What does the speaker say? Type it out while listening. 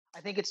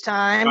I think it's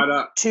time Right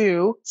up.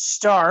 to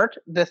start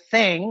the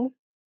thing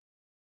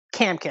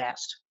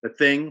Camcast. The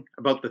thing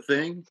about the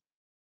thing?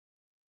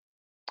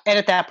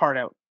 Edit that part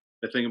out.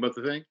 The thing about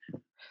the thing?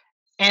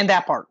 And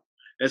that part.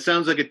 It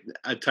sounds like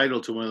a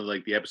title to one of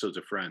the episodes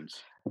of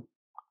Friends.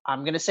 I'm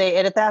going to say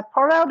edit that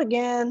part out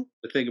again.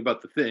 The thing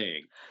about the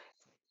thing.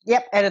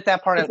 Yep, edit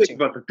that part The out thing too.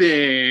 about the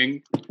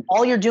thing.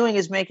 All you're doing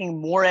is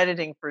making more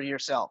editing for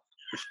yourself.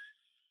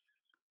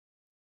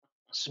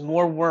 It's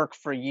more work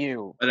for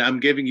you. And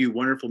I'm giving you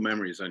wonderful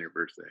memories on your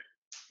birthday.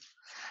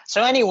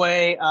 So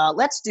anyway,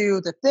 let's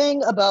do the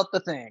thing about the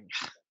thing.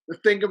 The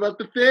thing about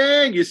the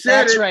thing. You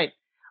said That's it. right.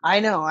 I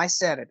know. I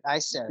said it.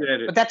 Said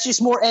it. But that's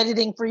just more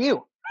editing for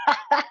you.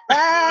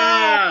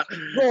 Ah!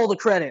 Roll the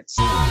credits.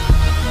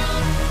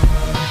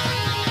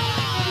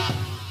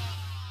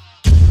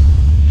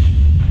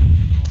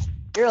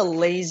 You're a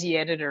lazy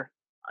editor.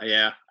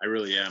 Yeah, I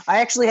really am.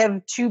 I actually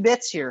have 2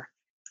 bits here.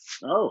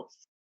 Oh.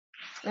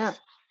 Yeah.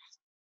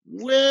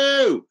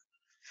 Whoa.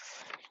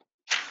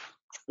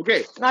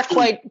 Okay. Not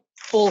quite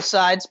full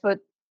sides, but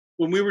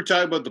When we were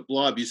talking about The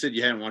Blob, you said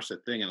you hadn't watched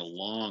that thing in a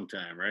long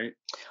time, right?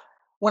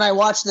 when I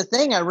watched the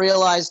thing, I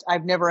realized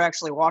I've never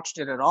actually watched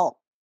it at all.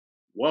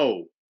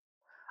 Whoa.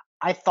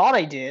 I thought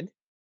I did.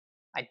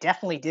 I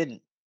definitely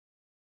didn't.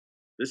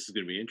 This is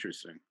going to be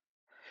interesting.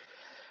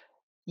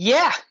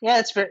 Yeah,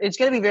 it's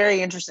going to be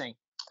very interesting.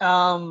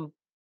 I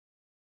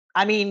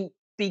mean,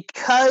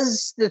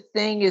 because the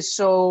thing is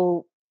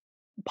so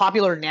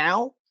popular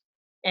now,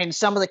 and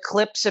some of the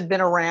clips have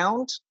been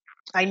around,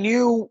 I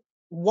knew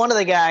one of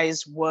the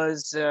guys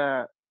was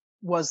the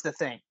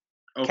thing.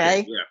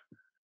 Okay? Yeah.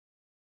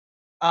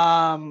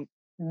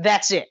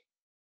 That's it.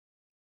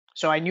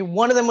 So I knew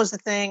one of them was the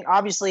thing.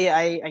 Obviously,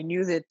 I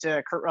knew that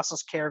Kurt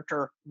Russell's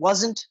character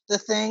wasn't the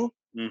thing.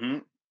 Mm-hmm.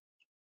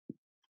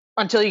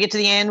 Until you get to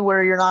the end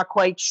where you're not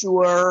quite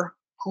sure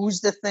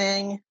who's the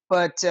thing.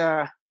 But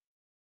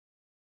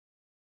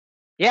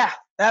yeah,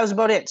 that was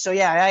about it. So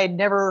yeah, I had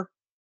never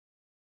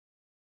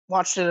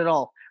watched it at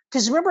all.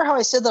 Because remember how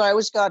I said that I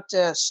always got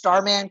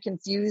Starman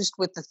confused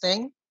with the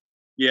thing?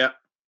 Yeah.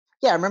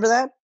 Yeah, remember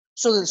that?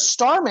 So the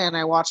Starman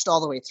I watched all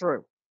the way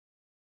through.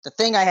 The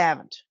thing I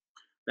haven't.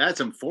 That's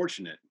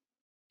unfortunate.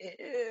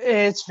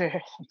 It's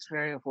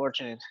very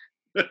unfortunate.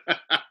 It's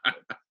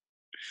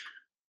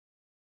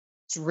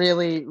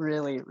really,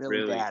 really,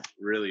 really bad.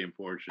 Really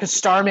unfortunate. Because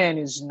Starman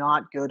is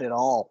not good at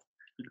all.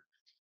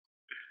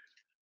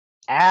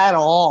 At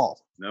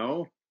all.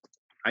 No?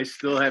 I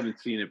still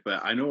haven't seen it,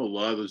 but I know a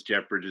lot of those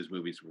Jeff Bridges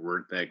movies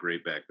weren't that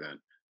great back then.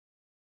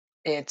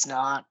 It's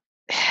not.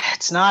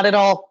 It's not at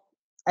all.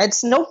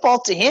 It's no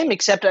fault to him,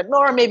 except that,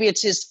 or maybe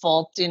it's his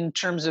fault in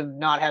terms of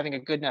not having a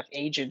good enough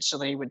agent, so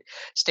that he would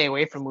stay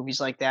away from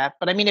movies like that.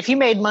 But I mean, if he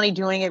made money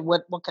doing it,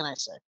 what can I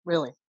say?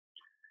 Really?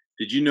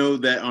 Did you know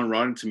that on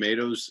Rotten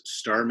Tomatoes,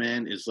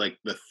 Starman is like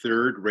the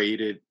third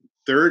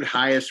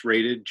highest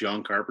rated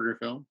John Carpenter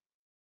film?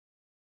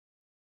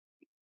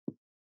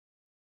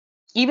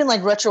 Even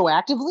like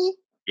retroactively?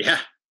 Yeah.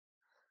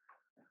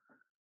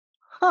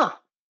 Huh.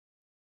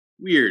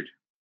 Weird.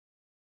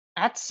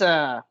 That's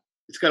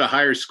It's got a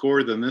higher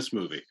score than this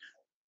movie.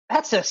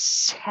 That's a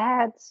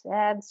sad,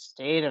 sad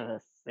state of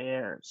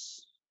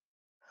affairs.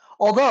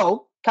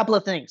 Although, a couple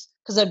of things,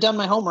 because I've done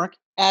my homework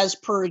as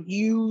per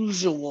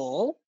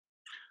usual.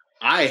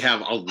 I have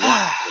a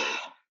lot.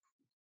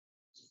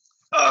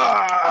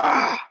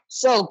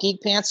 So, Geek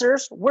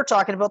Pantsers, we're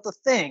talking about The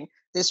Thing.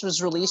 This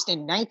was released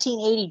in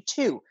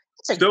 1982.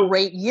 It's a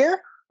great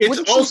year.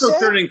 It's also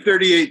turning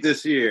 38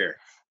 this year.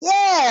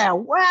 Yeah,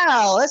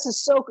 wow. This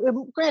is so.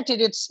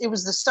 Granted, it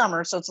was the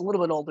summer, so it's a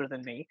little bit older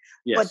than me,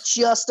 but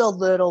just a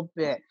little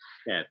bit.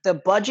 Yeah. The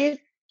budget,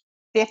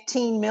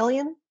 $15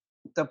 million.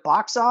 The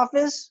box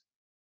office,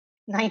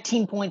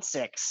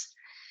 19.6.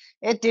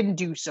 It didn't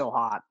do so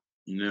hot.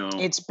 No.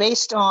 It's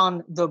based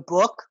on the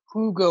book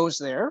Who Goes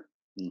There,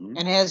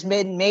 and has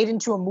been made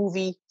into a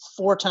movie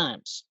 4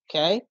 times.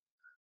 Okay,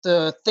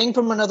 The Thing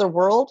from Another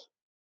World,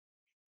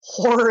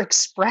 Horror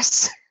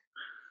Express.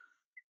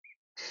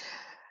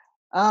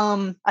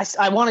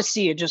 I want to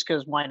see it just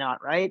because why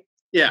not, right?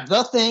 Yeah.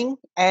 The Thing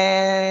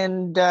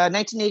and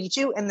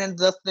 1982, and then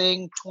The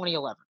Thing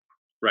 2011.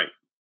 Right.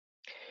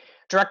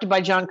 Directed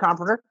by John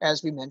Carpenter,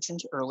 as we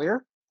mentioned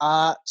earlier.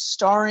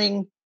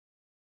 Starring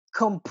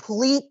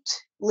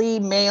completely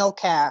male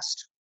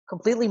cast.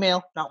 Completely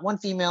male, not one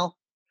female.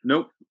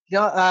 Nope.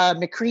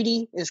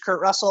 McCready is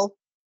Kurt Russell.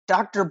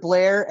 Dr.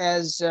 Blair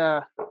as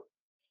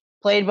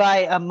played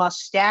by a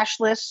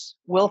mustacheless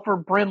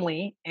Wilford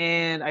Brimley,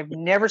 and I've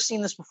never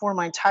seen this before in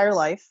my entire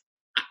life.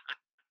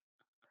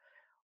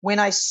 When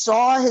I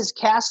saw his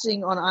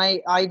casting on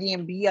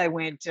IMDb, I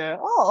went,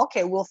 oh,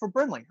 okay, Wilford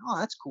Brimley. Oh,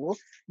 that's cool.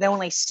 Then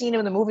when I seen him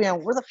in the movie, I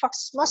went, where the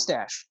fuck's his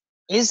mustache?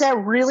 Is that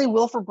really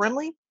Wilford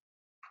Brimley?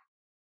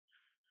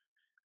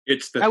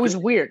 That was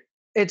weird.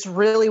 It's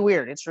really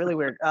weird.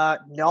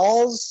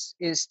 Knowles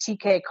is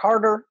T.K.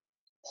 Carter.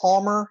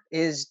 Palmer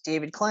is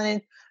David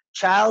Clennon.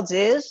 Childs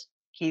is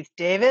Keith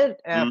David.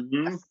 A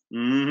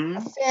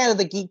fan of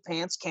the Geek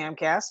Pants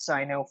Camcasts,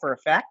 I know for a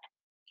fact.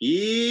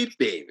 Keith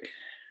David.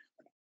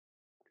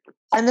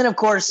 And then, of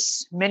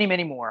course, many,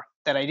 many more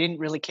that I didn't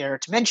really care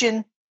to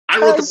mention. I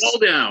wrote them all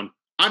down.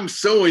 I'm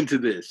so into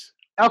this.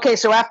 Okay,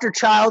 so after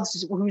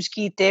Childs, who's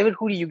Keith David?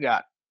 Who do you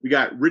got? We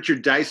got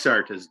Richard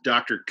Dysart as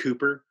Dr.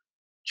 Cooper,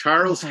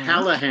 Charles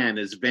Hallahan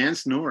as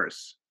Vance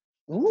Norris,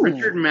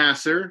 Richard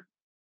Masur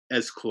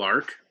as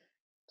Clark,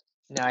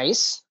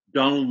 nice,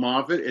 Donald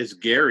Moffat as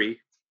Gary,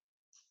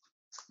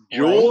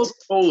 Joel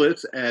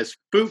Polis as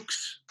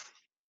Fuchs,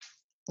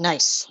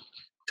 nice,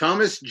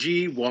 Thomas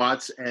G.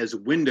 Watts as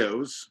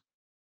Windows,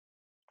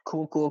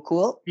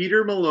 cool,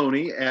 Peter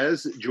Maloney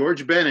as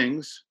George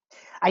Bennings.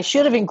 I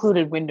should have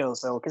included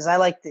Windows though, because I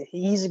like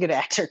he's a good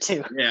actor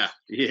too. Yeah.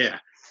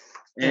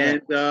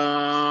 And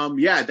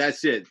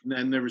that's it. And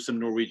then there were some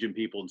Norwegian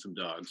people and some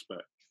dogs,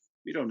 but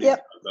we don't need to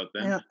talk about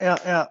them.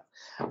 Yeah.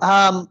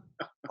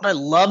 What I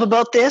love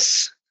about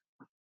this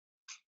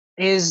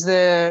is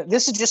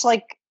this is just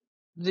like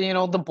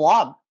the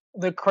Blob.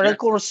 The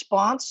critical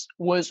response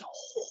was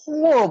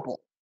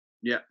horrible.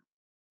 Yeah.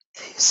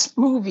 This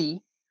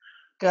movie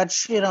got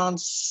shit on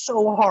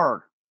so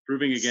hard.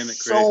 Proving again that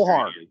so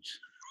hard.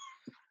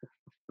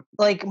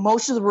 Like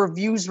most of the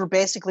reviews were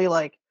basically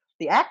like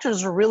the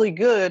actors were really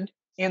good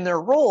in their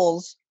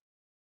roles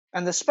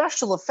and the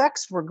special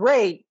effects were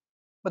great,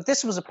 but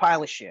this was a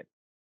pile of shit,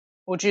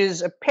 which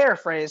is a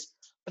paraphrase,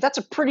 but that's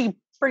a pretty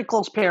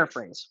close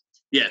paraphrase.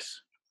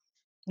 Yes.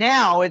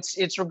 Now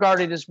it's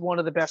regarded as one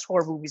of the best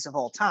horror movies of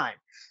all time,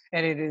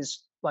 and it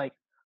is like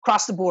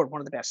across the board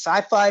one of the best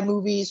sci-fi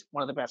movies,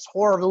 one of the best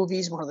horror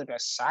movies, one of the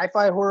best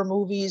sci-fi horror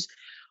movies,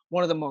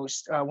 one of the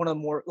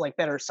more like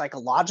better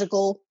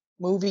psychological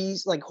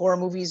movies, like horror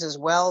movies as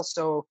well.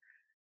 So,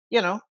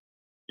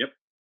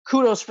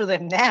 kudos for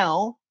them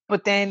now.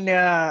 But then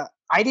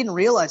I didn't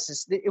realize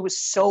this. It was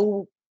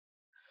so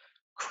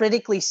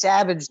critically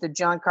savage that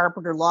John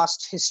Carpenter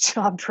lost his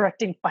job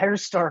directing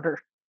Firestarter.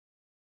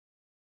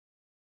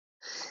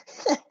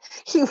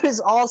 He was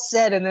all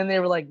set, and then they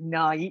were like,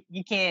 "No,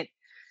 you can't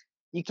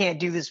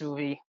do this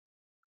movie."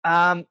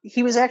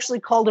 He was actually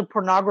called a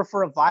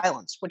pornographer of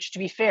violence, which, to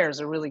be fair, is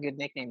a really good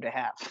nickname to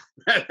have.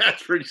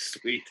 That's pretty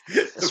sweet.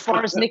 As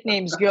far as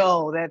nicknames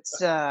go,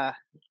 that's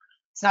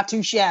it's not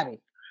too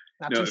shabby.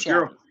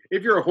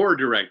 If you're a horror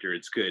director,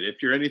 it's good.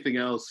 If you're anything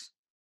else,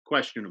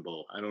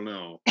 questionable. I don't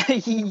know.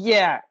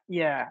 Yeah.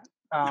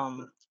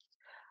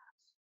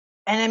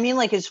 And I mean,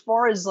 like, as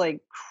far as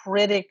like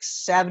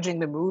critics savaging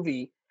the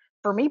movie,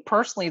 for me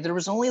personally, there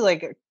was only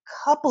like a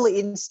couple of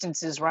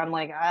instances where I'm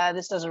like,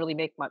 this doesn't really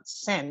make much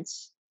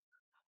sense.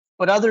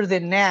 But other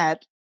than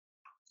that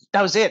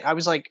was it. I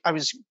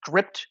was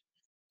gripped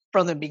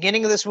from the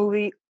beginning of this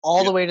movie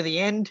all the way to the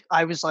end.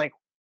 I was like,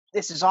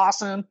 this is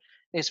awesome.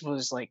 This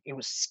was like, it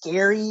was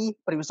scary,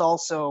 but it was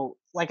also,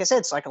 like I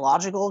said,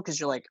 psychological, because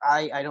you're like,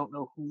 I don't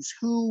know who's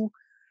who.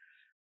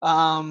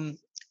 And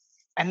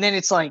then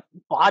it's like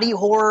body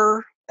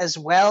horror as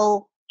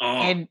well. Oh,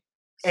 and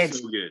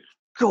it's so good.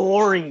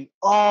 Gory.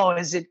 Oh,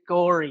 is it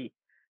gory?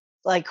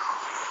 Like,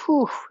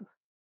 whew.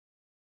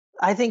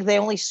 I think they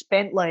only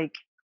spent like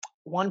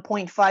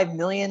 1.5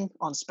 million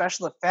on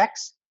special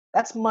effects.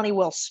 That's money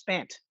well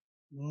spent.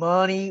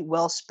 Money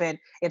well spent.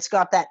 It's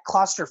got that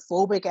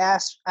claustrophobic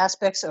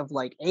aspects of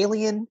like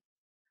Alien.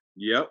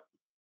 Yep.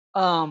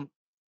 An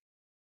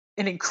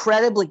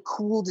incredibly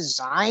cool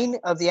design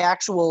of the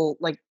actual,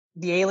 like,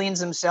 the aliens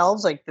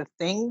themselves, like the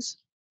things.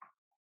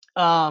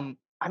 I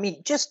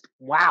mean, just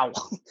wow.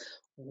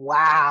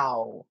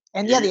 Wow.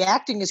 And the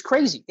acting is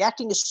crazy. The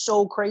acting is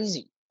so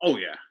crazy. Oh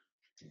yeah.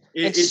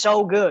 It's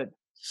so good.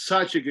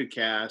 Such a good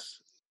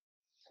cast.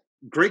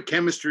 Great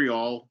chemistry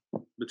all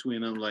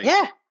between them. Like,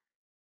 yeah.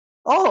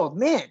 Oh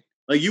man.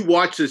 Like, you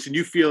watch this and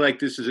you feel like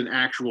this is an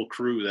actual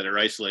crew that are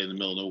isolated in the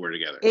middle of nowhere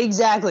together.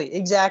 Exactly.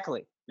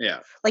 Yeah.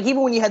 Like,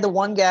 even when you had the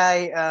one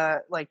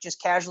guy like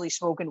just casually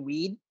smoking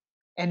weed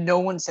and no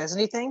one says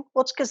anything,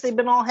 well, it's because they've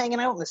been all hanging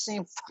out in the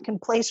same fucking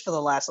place for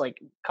the last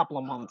like couple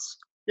of months.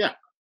 Yeah.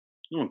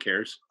 No one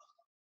cares.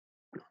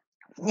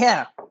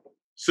 Yeah.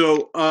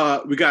 So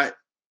I'm gonna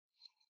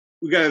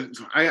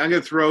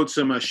throw out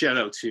some shout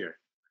outs here.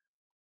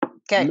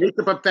 Okay.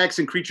 Makeup effects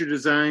and creature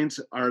designs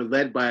are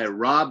led by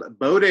Rob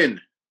Bowden,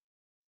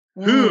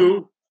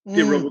 who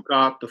did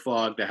RoboCop, The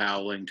Fog, The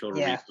Howling, Total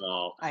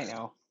Recall. I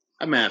know.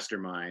 A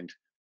mastermind.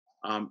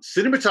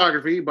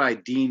 Cinematography by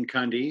Dean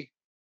Cundy,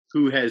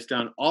 who has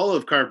done all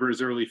of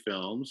Carpenter's early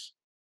films,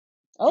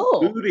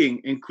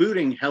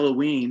 including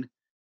Halloween,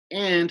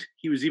 and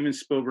he was even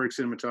Spielberg's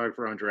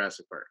cinematographer on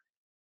Jurassic Park.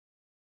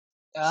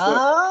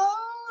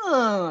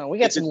 We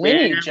got some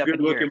lineage up in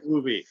here.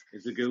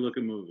 It's a good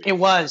looking movie. It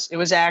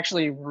was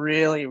actually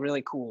really,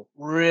 really cool.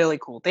 Really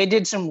cool. They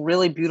did some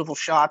really beautiful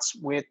shots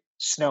with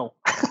snow.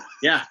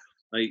 Yeah.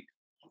 Like,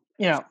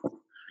 you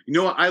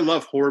know what? I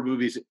love horror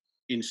movies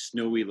in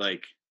snowy,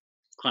 like,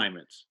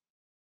 climates.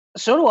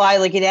 So do I.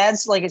 Like, it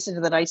adds, like I said,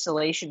 to that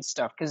isolation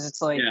stuff, because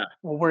it's like,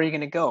 well, where are you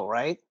going to go,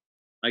 right?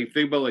 Like,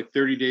 think about like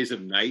 30 Days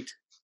of Night.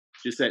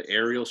 Just that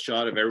aerial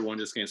shot of everyone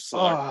just getting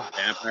slaughtered by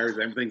vampires.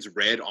 Everything's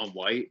red on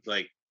white.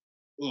 Like,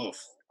 oof.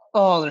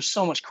 Oh, there's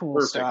so much cool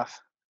stuff.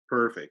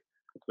 Perfect.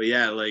 But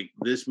yeah, like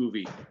this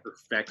movie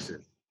perfects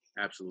it.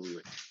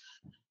 Absolutely.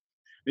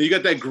 And you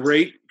got that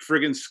great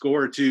friggin'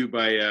 score too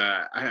by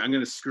I'm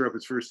gonna screw up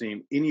his first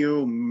name,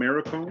 Ennio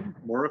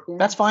Morricone.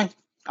 That's fine.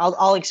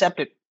 I'll accept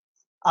it.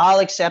 I'll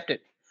accept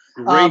it.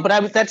 Great.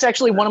 But that's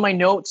actually one of my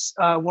notes.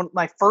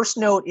 My first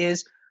note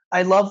is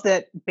I love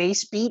that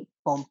bass beat,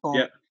 boom, boom,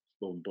 Yeah,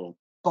 boom, boom,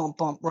 boom,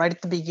 boom, right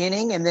at the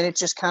beginning, and then it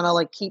just kind of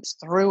like keeps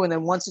through, and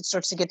then once it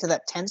starts to get to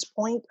that tense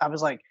point, I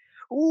was like,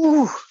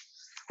 ooh,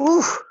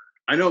 ooh.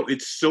 I know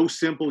it's so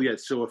simple yet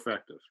so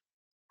effective.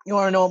 You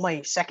want to know what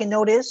my second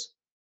note is?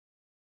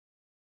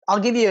 I'll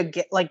give you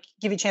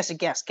a chance to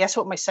guess. Guess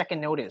what my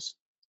second note is.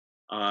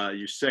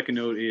 Your second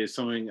note is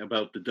something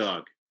about the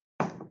dog.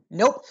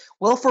 Nope.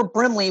 Wilford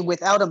Brimley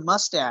without a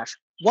mustache.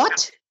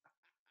 What?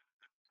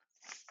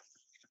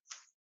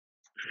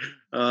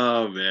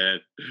 Oh man,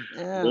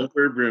 Yeah.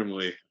 Wilford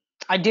Brimley.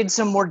 I did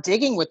some more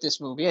digging with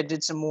this movie. I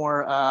did some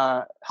more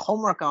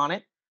homework on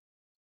it,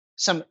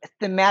 some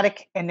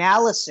thematic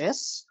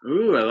analysis.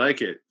 Ooh, I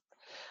like it.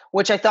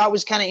 Which I thought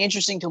was kind of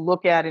interesting to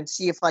look at and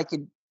see if I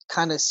could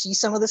kind of see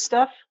some of the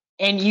stuff.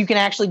 And you can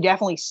actually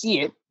definitely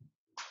see it.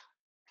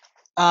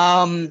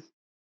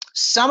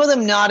 Some of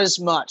them not as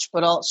much,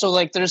 but also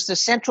like there's the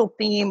central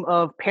theme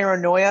of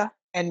paranoia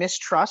and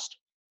mistrust,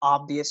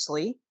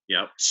 obviously.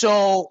 Yep.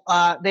 So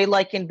they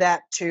likened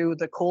that to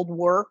the Cold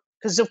War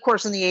because, of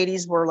course, in the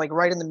 80s we're like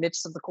right in the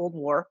midst of the Cold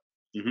War.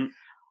 Mm-hmm.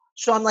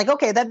 So I'm like,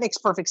 okay, that makes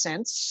perfect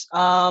sense.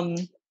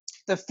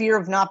 The fear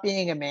of not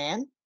being a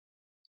man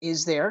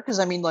is there because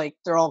I mean, like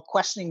they're all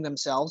questioning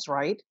themselves,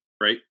 right?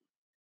 Right.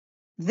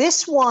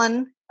 This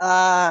one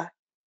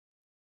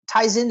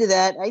ties into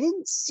that. I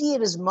didn't see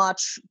it as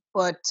much,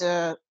 but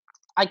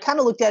I kind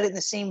of looked at it in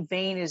the same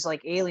vein as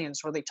like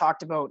Aliens, where they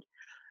talked about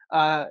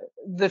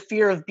the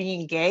fear of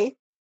being gay.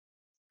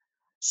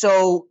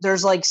 So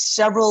there's like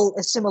several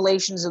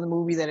assimilations in the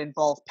movie that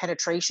involve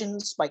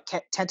penetrations by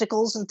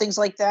tentacles and things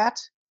like that.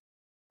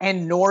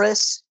 And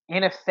Norris,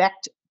 in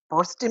effect,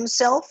 birthed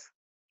himself.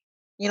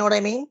 You know what I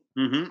mean?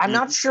 Mm-hmm, I'm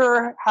not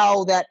sure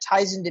how that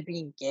ties into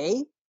being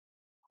gay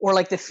or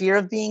like the fear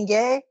of being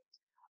gay.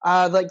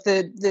 Like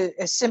the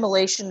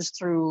assimilations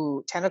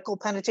through tentacle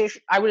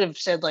penetration. I would have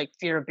said like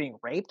fear of being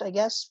raped, I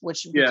guess,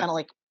 which would be kind of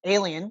like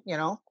Alien, you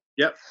know?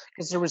 Yep.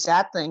 Because there was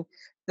that thing.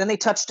 Then they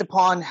touched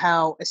upon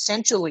how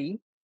essentially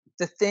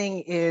the thing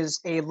is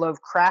a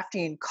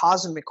Lovecraftian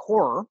cosmic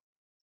horror,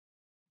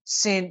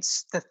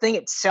 since the thing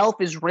itself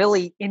is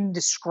really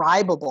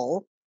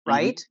indescribable,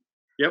 right?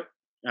 Mm-hmm. Yep,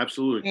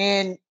 absolutely.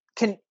 And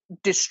can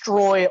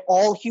destroy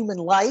all human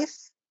life.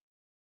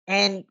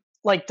 And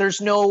like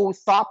there's no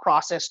thought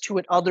process to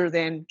it other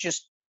than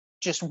just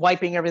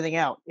wiping everything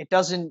out. It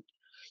doesn't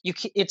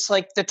it's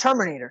like the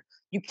Terminator.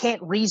 You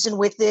can't reason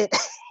with it.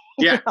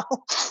 Yeah.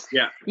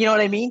 Yeah. You know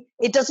what I mean?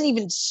 It doesn't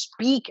even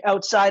speak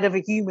outside of a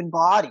human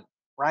body,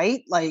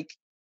 right? Like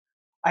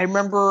I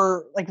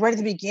remember like right at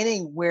the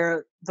beginning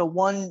where the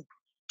one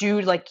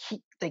dude like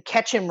they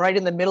catch him right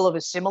in the middle of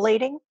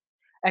assimilating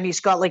and he's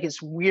got like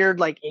his weird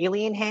like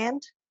alien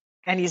hand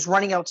and he's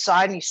running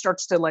outside and he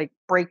starts to like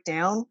break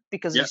down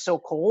because he's so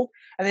cold.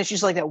 And then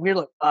she's like that weird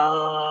like,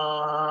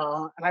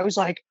 and I was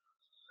like,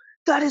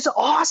 that is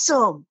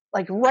awesome.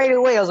 Like right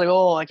away, I was like,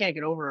 oh, I can't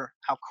get over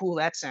how cool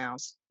that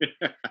sounds.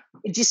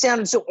 It just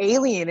sounded so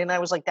alien. And I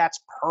was like, that's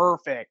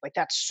perfect. Like,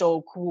 that's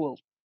so cool.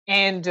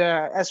 And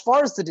as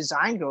far as the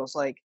design goes,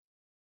 like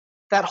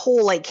that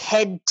whole like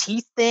head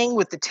teeth thing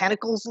with the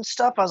tentacles and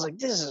stuff, I was like,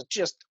 this is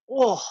just,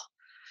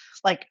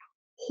 like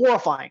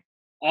horrifying.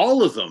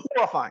 All of them.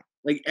 Horrifying.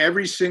 Like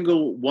every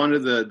single one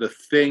of the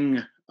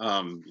thing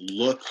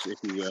looks, if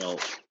you will,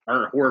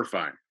 are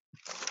horrifying.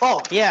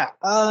 Oh, yeah.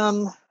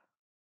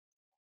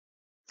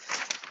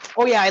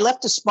 Oh, yeah, I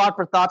left a spot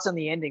for thoughts on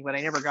the ending, but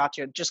I never got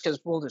to it just because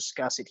we'll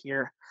discuss it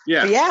here.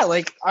 Yeah. But yeah,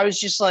 like I was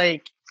just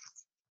like,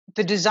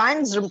 the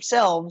designs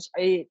themselves,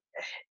 it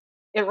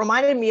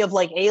reminded me of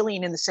like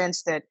Alien in the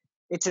sense that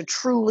it's a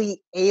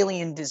truly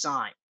alien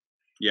design.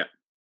 Yeah.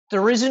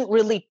 There isn't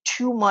really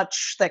too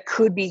much that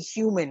could be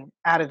human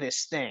out of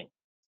this thing.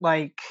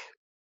 Like,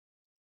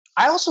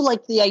 I also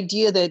like the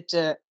idea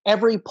that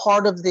every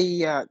part of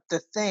the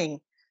thing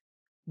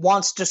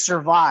wants to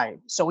survive.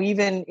 So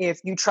even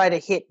if you try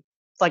to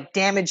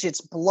damage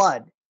its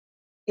blood,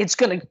 it's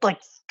gonna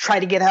like try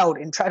to get out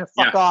and try to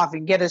fuck off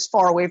and get as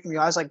far away from you.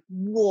 I was like,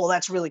 whoa,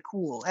 that's really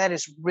cool. That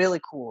is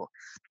really cool.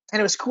 And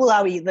it was cool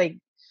how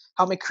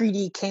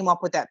MacReady came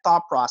up with that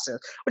thought process,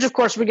 which of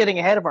course we're getting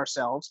ahead of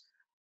ourselves.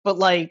 But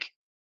like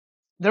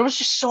there was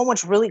just so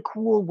much really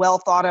cool, well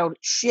thought out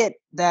shit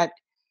that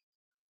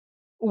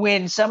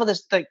when some of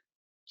this like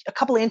a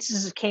couple of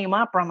instances came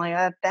up where I'm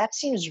like, that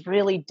seems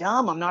really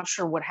dumb. I'm not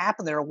sure what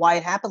happened there or why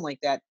it happened like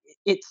that.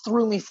 It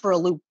threw me for a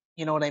loop.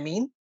 You know what I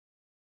mean?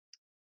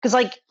 Because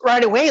like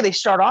right away they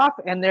start off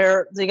and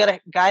they got a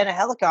guy in a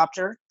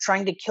helicopter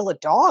trying to kill a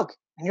dog,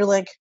 and you're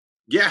like,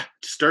 yeah,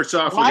 starts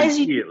off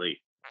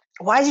immediately.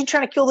 Why is he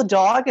trying to kill the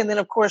dog? And then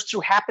of course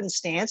through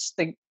happenstance,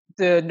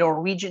 the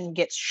Norwegian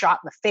gets shot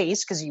in the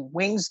face because he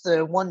wings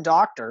the one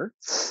doctor.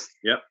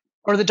 Yep.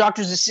 Or the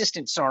doctor's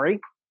assistant, sorry.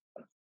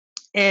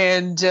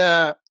 And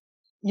and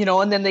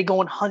then they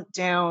go and hunt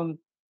down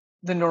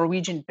the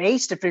Norwegian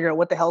base to figure out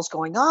what the hell's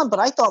going on. But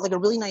I thought like a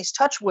really nice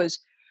touch was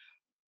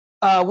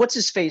what's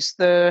his face,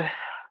 the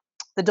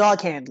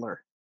dog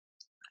handler.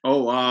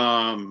 Oh,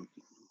 I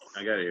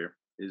got it here.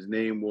 His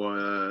name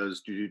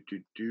was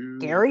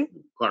Gary?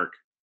 Clark.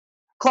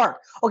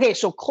 Clark. Okay,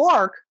 so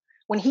Clark,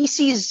 when he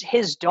sees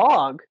his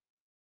dog,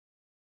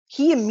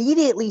 he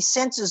immediately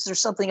senses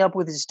there's something up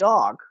with his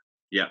dog.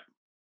 Yeah.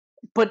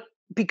 But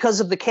because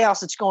of the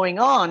chaos that's going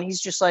on, he's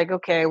just like,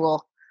 okay,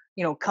 well,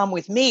 come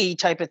with me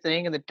type of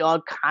thing. And the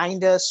dog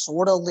kind of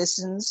sort of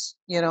listens,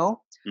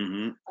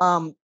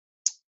 Mm-hmm.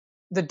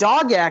 The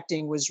dog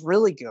acting was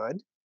really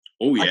good.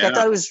 Oh, yeah. Like, I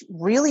thought it was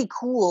really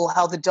cool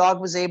how the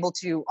dog was able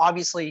to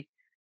obviously,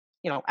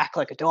 act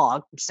like a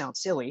dog, which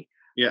sounds silly,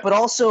 Yeah. but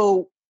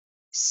also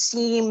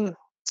seem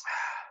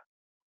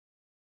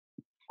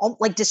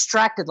like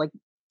distracted, like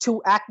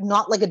to act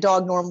not like a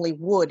dog normally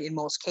would in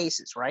most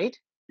cases, right?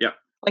 Yeah.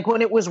 Like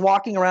when it was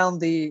walking around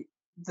the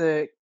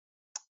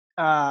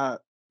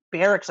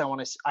barracks, I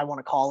want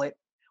to call it,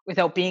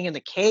 without being in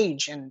the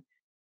cage, and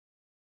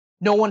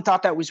no one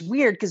thought that was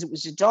weird because it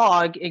was a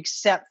dog,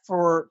 except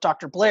for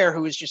Dr. Blair,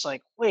 who was just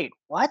like, "Wait,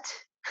 what?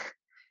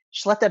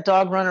 Just let that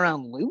dog run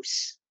around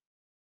loose,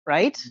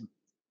 right?"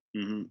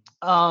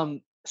 Mm-hmm.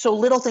 So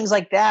little things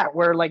like that,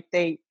 where like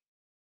they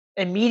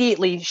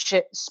immediately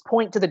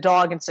point to the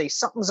dog and say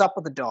something's up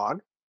with the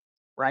dog,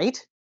 right?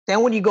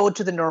 Then when you go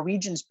to the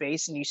Norwegians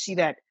base and you see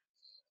that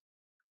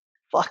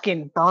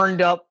fucking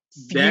burned up,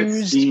 That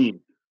fused.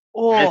 scene.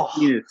 Oh, that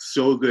scene is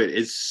so good.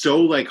 It's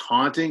so like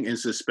haunting and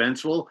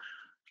suspenseful.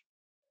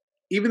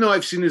 Even though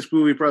I've seen this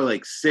movie probably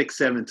like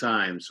 6-7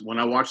 times, when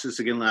I watched this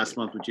again last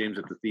month with James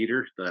at the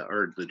theater,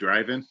 the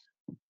drive-in,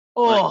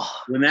 like,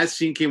 when that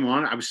scene came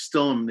on, I was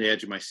still on the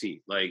edge of my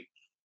seat. Like,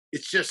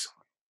 it's just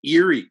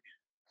eerie.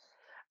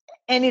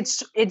 And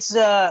it's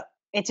a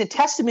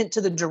testament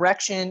to the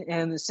direction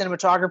and the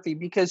cinematography,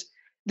 because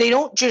they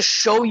don't just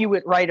show you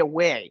it right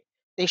away.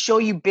 They show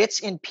you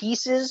bits and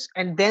pieces,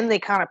 and then they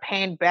kind of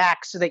pan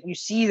back so that you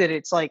see that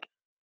it's like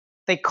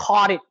they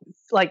caught it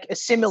like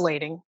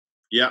assimilating.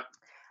 Yeah.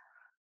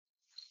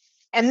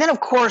 And then, of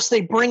course, they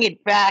bring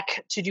it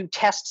back to do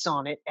tests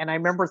on it. And I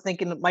remember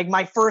thinking, like,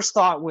 my first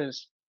thought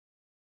was,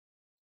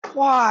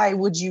 why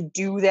would you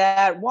do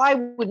that? Why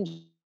wouldn't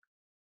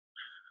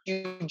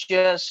you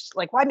just,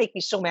 like, why make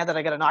me so mad that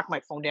I got to knock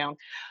my phone down?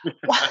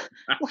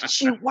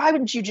 Why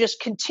wouldn't you just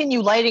continue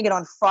lighting it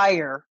on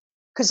fire?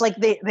 Because, like,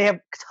 they have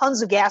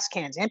tons of gas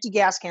cans, empty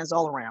gas cans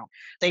all around.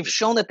 They've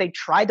shown that they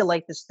tried to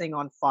light this thing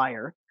on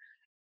fire.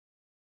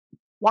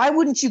 Why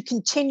wouldn't you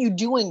continue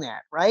doing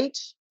that, right?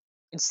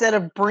 Instead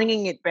of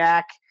bringing it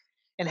back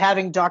and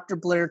having Dr.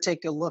 Blair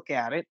take a look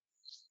at it.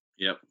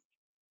 Yep.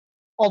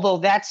 Although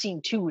that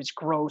scene too is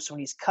gross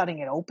when he's cutting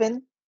it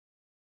open,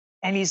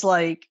 and he's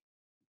like,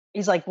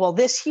 well,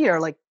 this here,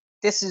 like,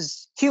 this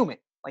is human,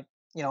 like,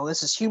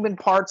 this is human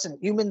parts and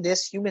human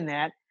this, human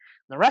that. And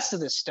the rest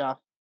of this stuff,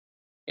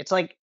 it's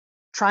like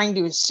trying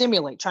to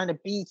simulate, trying to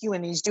be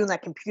human. He's doing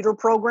that computer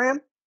program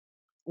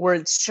where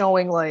it's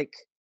showing like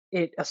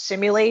it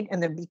assimilate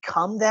and then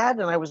become that,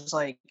 and I was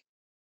like,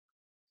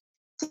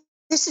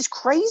 this is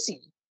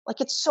crazy.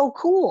 Like, it's so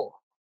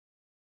cool.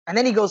 And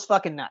then he goes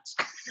fucking nuts.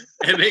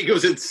 And then he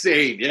goes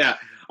insane. Yeah.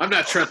 I'm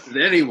not trusting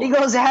anyone. He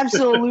goes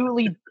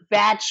absolutely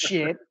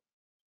batshit.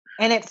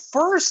 And at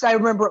first I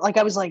remember, like,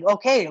 I was like,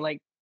 okay, like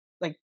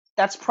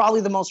that's probably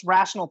the most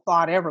rational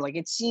thought ever. Like,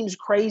 it seems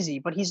crazy,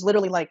 but he's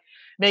literally like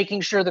making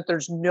sure that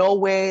there's no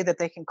way that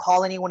they can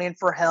call anyone in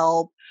for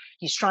help.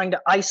 He's trying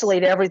to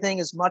isolate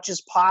everything as much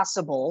as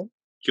possible.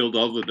 Killed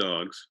all the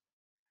dogs.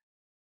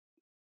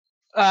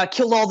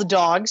 Killed all the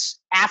dogs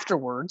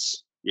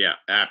afterwards. Yeah,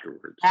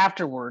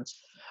 afterwards.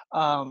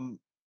 Oh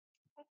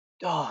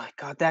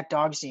god, that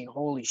dog scene,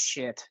 holy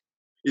shit.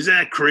 Is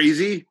that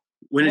crazy?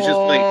 When it's just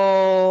like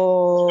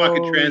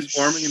fucking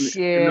transforming,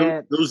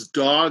 and those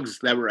dogs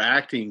that were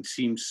acting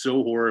seemed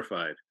so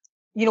horrified.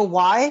 You know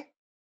why?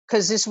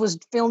 Because this was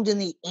filmed in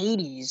the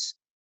 80s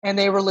and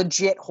they were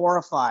legit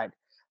horrified.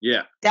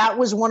 Yeah. That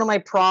was one of my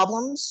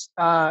problems.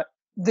 The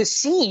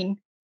scene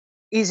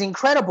is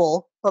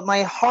incredible, but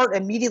my heart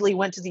immediately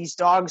went to these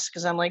dogs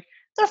because I'm like,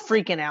 they're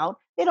freaking out.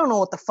 They don't know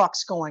what the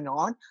fuck's going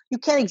on. You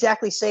can't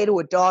exactly say to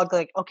a dog,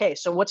 like, okay,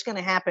 so what's going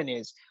to happen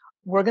is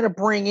we're going to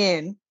bring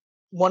in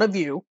one of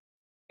you.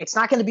 It's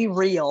not going to be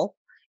real.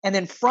 And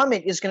then from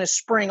it is going to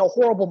spring a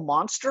horrible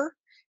monster.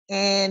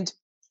 And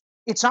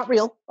it's not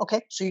real.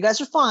 Okay, so you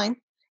guys are fine.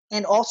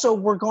 And also,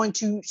 we're going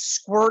to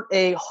squirt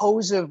a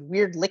hose of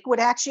weird liquid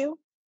at you.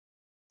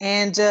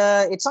 And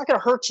it's not going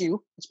to hurt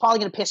you. It's probably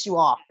going to piss you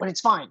off, but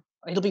it's fine.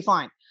 It'll be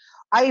fine.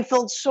 I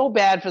felt so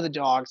bad for the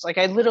dogs. Like,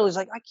 I literally was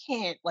like, I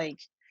can't, like,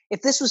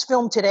 if this was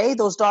filmed today,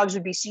 those dogs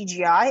would be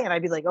CGI, and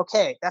I'd be like,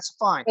 okay, that's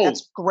fine.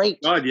 That's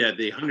great. God, yeah,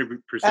 they 100%.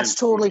 That's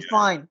totally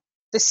fine.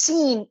 The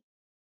scene,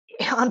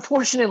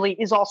 unfortunately,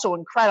 is also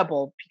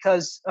incredible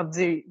because of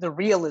the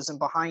realism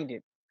behind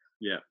it.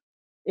 Yeah.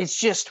 It's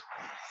just,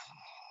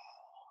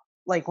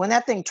 like, when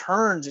that thing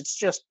turns, it's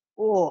just,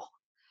 oh.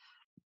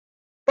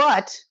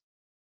 But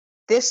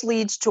this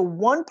leads to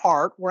one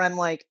part where I'm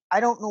like, I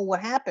don't know what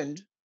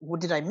happened.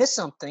 Did I miss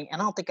something?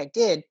 And I don't think I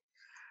did.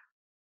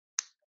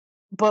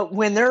 But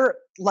when they're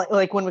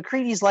like when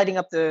McCready's lighting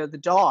up the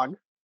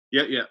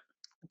Yeah.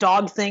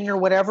 dog thing or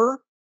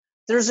whatever,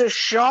 there's a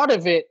shot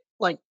of it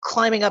like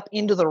climbing up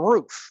into the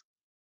roof.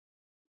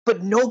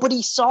 But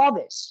nobody saw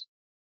this.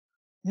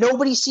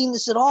 Nobody's seen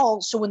this at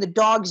all. So when the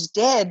dog's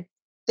dead,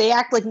 they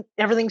act like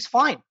everything's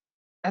fine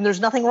and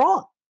there's nothing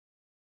wrong.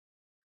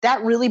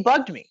 That really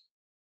bugged me.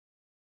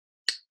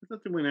 I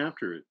thought they went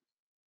after it.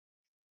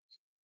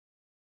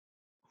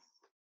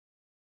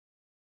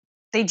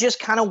 They just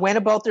kind of went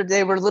about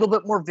they were a little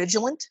bit more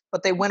vigilant,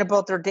 but they went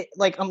about their day.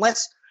 Like,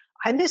 unless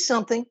I missed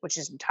something, which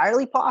is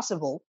entirely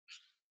possible.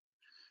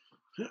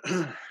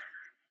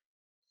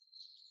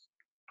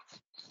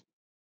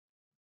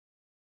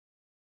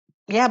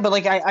 Yeah, but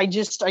like I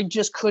just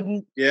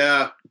couldn't.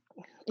 Yeah.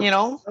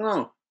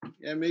 Oh,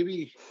 yeah,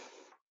 maybe.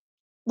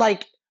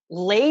 Like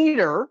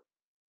later,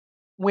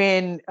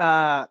 when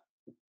what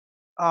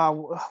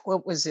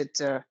was it?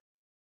 The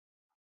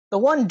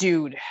one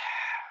dude.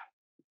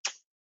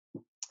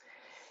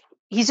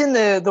 He's in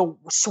the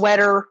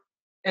sweater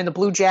and the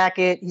blue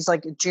jacket. He's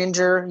like a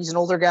ginger. He's an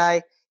older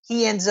guy.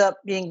 He ends up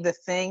being the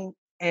Thing,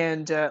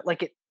 and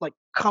like it like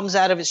comes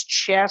out of his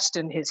chest,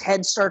 and his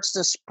head starts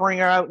to spring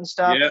out and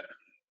stuff. Yeah.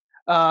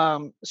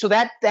 So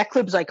that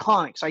clip is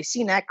iconic. So I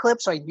seen that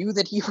clip, so I knew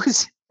that he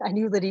was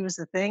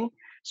the Thing.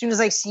 As soon as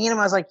I seen him,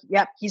 I was like,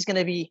 "Yep, he's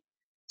gonna be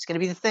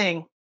the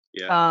Thing."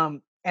 Yeah.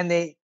 And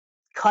they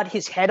cut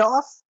his head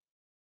off,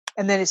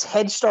 and then his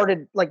head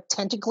started like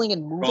tentacling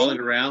and moving, crawling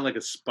around like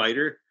a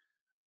spider.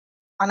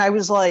 And I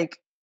was like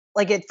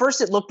at first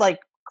it looked like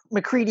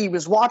McCready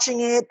was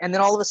watching it, and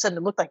then all of a sudden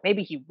it looked like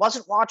maybe he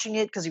wasn't watching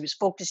it because he was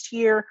focused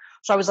here.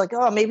 So I was like,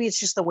 oh, maybe it's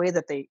just the way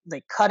that they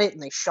cut it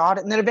and they shot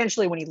it. And then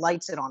eventually when he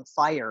lights it on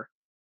fire,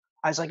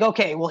 I was like,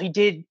 okay, well he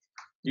did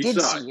see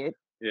it.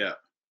 Yeah.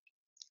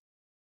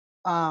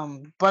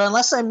 But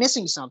unless I'm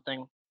missing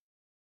something,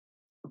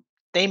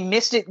 they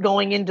missed it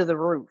going into the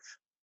roof.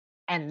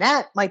 And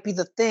that might be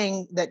the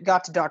thing that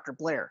got to Dr.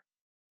 Blair.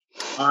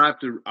 I'm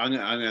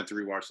gonna have to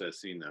rewatch that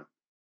scene though.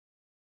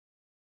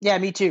 Yeah,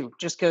 me too.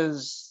 Just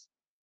because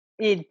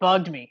it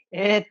bugged me.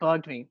 It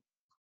bugged me.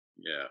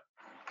 Yeah.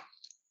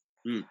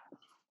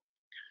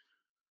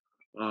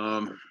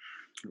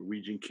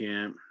 Norwegian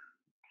Camp.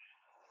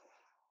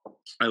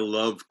 I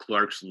love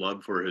Clark's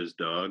love for his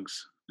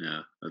dogs. Yeah,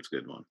 that's a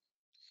good one.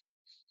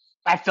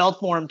 I felt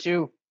for him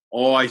too.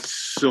 Oh, I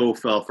so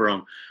felt for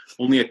him.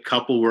 Only a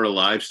couple were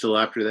alive still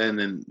after that, and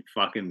then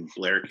fucking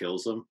Blair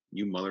kills them.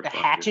 You motherfucker. The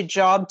hatchet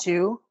job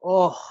too.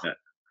 Oh. Yeah.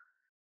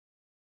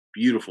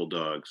 Beautiful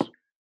dogs.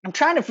 I'm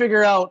trying to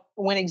figure out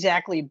when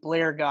exactly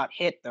Blair got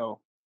hit, though.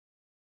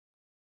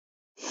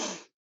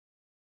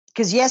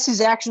 Because, yes,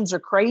 his actions are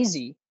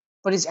crazy,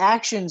 but his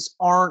actions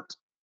aren't,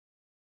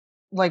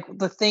 like,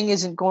 the Thing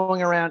isn't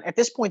going around. At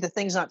this point, the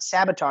Thing's not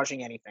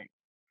sabotaging anything.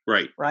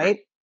 Right?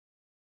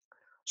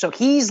 So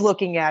he's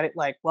looking at it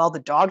like, well, the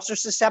dogs are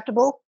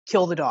susceptible,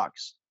 kill the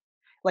dogs.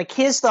 Like,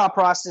 his thought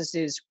process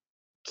is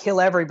kill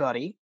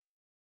everybody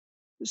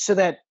so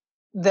that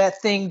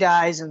Thing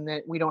dies and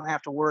that we don't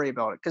have to worry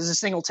about it, because this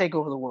Thing will take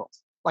over the world.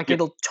 Like,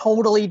 it'll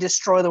totally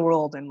destroy the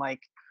world in, like,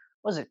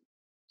 what was it,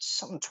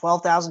 something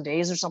 12,000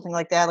 days or something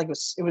like that? Like,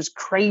 it was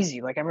crazy.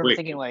 Like, I remember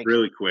thinking, like,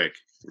 really quick.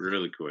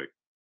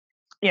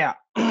 Yeah.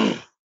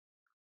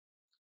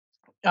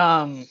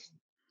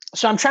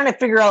 So I'm trying to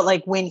figure out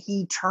like when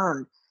he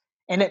turned,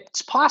 and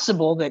it's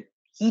possible that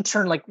he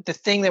turned, like the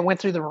Thing that went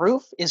through the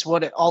roof is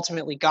what it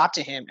ultimately got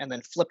to him and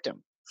then flipped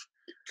him.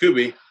 Could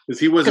be, because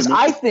he wasn't.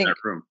 Because I think.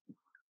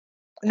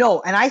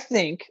 No, and I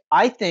think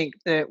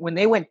that when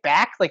they went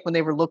back, like when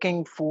they were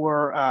looking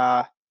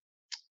for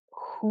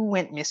who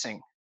went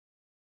missing,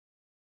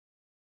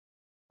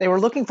 they were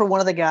looking for one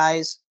of the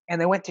guys,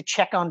 and they went to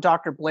check on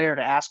Dr. Blair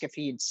to ask if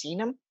he had seen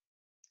him.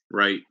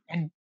 Right.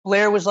 And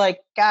Blair was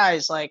like,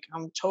 guys, like,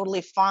 I'm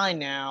totally fine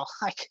now.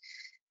 Like,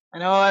 I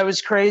know I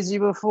was crazy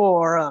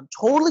before. I'm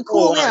totally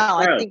cool now.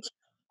 I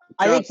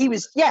think he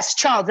was, yes,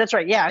 Childs, that's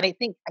right. Yeah, and I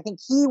think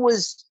he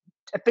was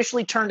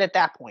officially turned at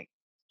that point.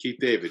 Keith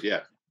David,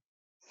 yeah.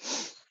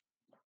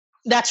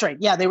 That's right.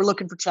 Yeah, they were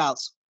looking for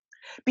Childs.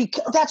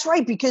 That's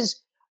right,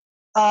 because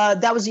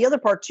that was the other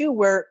part too,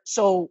 where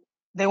so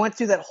they went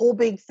through that whole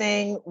big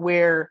thing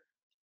where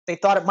they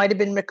thought it might have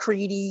been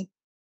McCready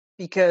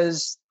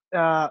because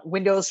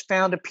Windows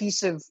found a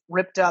piece of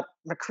ripped up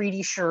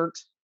McCready shirt,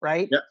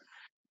 right? Yep.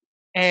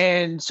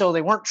 And so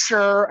they weren't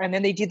sure, and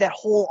then they did that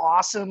whole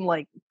awesome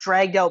like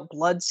dragged out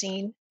blood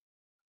scene,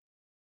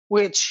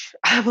 which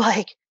I'm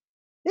like,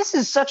 this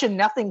is such a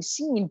nothing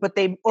scene,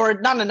 or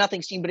not a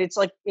nothing scene, but it's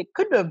like it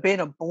could have been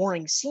a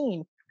boring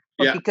scene,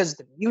 but because of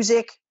the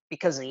music,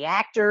 because of the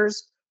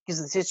actors, because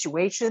of the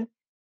situation,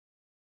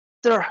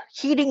 they're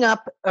heating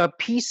up a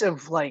piece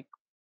of like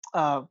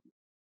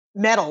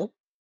metal,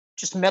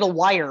 just metal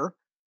wire,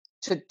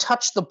 to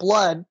touch the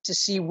blood to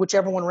see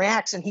whichever one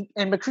reacts. And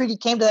McCready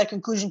came to that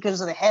conclusion because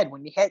of the head.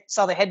 When he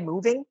saw the head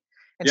moving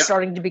and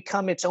starting to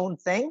become its own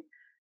thing,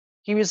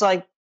 he was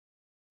like,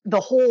 the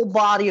whole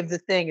body of the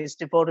thing is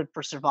devoted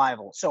for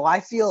survival. So I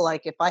feel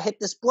like if I hit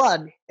this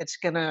blood, it's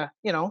gonna,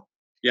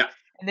 Yeah.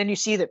 And then you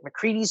see that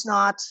MacReady's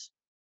not,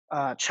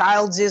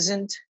 Childs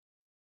isn't,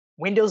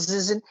 Windows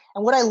isn't.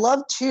 And what I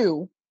love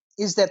too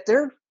is that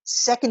they're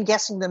second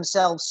guessing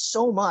themselves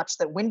so much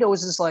that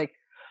Windows is like,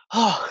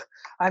 oh,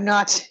 I'm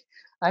not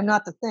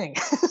the thing.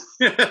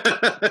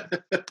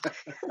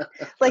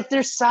 Like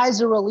there's sighs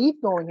of relief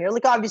going here.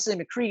 Like obviously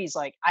MacReady's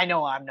like, I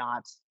know I'm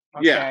not.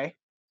 Okay.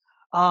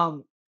 Yeah.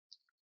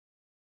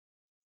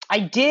 I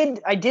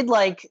did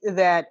like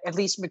that at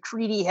least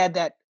MacReady had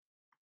that.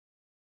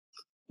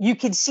 You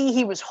could see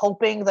he was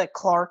hoping that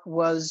Clark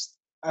was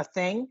a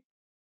thing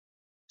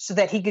so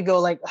that he could go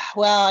like,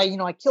 well,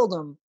 I killed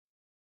him,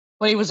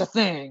 but he was a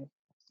thing.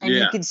 And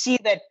you could see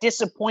that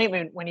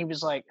disappointment when he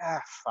was like,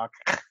 fuck.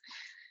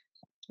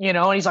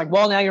 And he's like,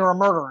 well, now you're a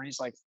murderer. And he's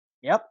like,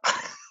 yep.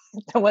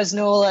 There was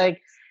no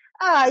like,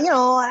 it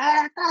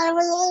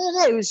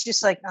was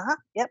just like,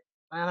 yep.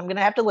 And I'm going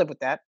to have to live with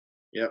that.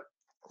 Yep.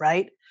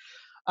 Right.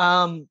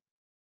 And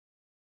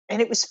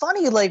it was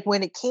funny, like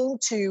when it came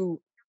to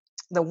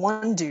the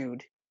one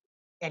dude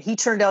and he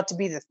turned out to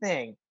be the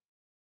thing,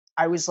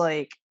 I was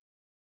like,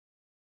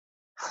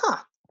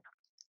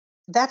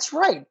 that's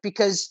right.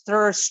 Because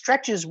there are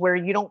stretches where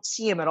you don't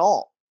see him at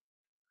all.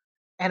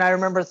 And I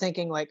remember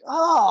thinking like,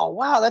 oh,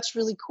 wow, that's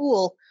really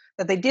cool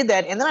that they did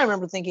that. And then I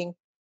remember thinking,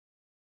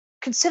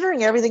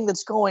 considering everything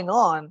that's going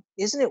on,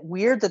 isn't it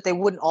weird that they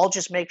wouldn't all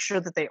just make sure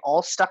that they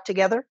all stuck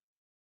together?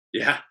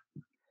 Yeah.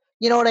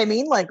 You know what I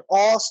mean? Like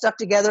all stuck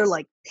together,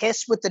 like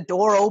pissed with the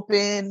door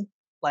open,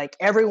 like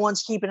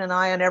everyone's keeping an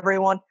eye on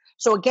everyone.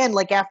 So again,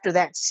 like after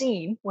that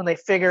scene, when they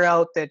figure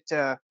out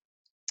that,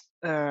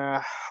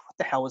 what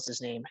the hell was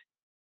his name?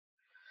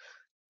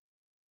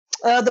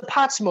 The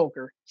pot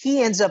smoker.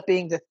 He ends up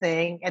being the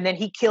thing, and then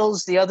he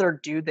kills the other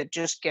dude that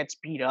just gets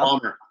beat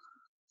up.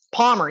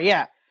 Palmer,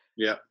 yeah.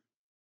 Yeah.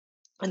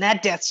 And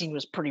that death scene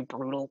was pretty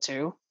brutal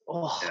too.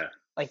 Oh, yeah.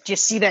 Like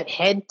just see that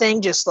head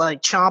thing just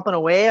like chomping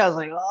away. I was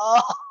like,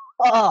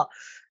 oh,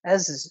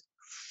 this is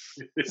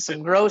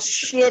some gross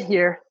shit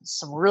here.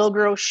 Some real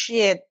gross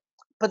shit.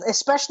 But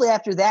especially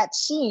after that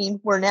scene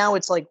where now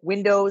it's like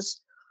Windows,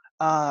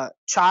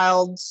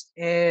 Childs,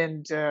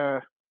 and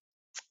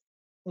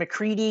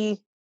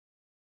MacReady.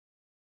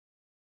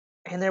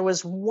 And there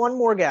was one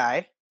more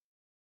guy.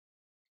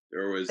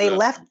 They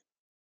left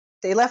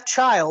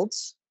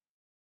Childs.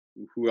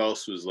 Who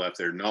else was left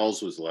there?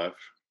 Knowles was left.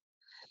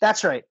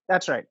 That's right.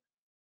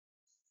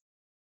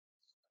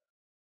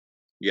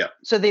 Yeah.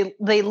 So they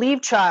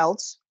leave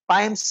Childs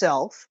by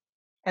himself,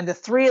 and the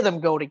three of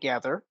them go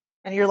together.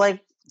 And you're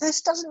like,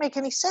 this doesn't make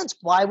any sense.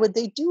 Why would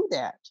they do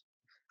that?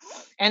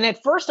 And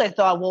at first I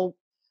thought, well,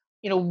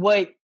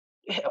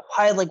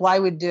 why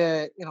would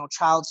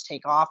Childs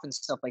take off and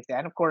stuff like that?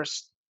 And of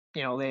course,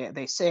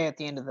 they say at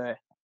the end of the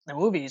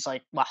movie, he's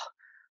like, well,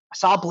 I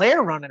saw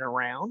Blair running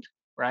around,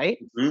 right?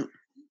 Mm-hmm.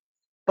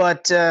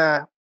 But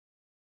that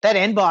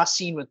end boss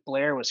scene with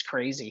Blair was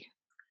crazy.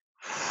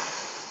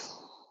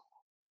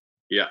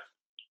 Yeah.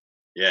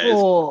 Yeah,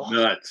 it's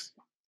nuts.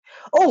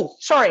 Oh,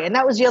 sorry. And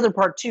that was the other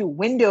part too.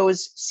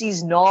 Windows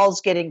sees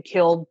Knowles getting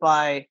killed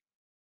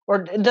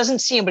or doesn't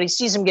see him, but he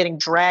sees him getting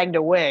dragged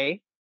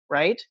away,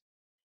 right?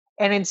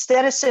 And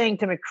instead of saying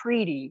to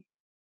MacReady,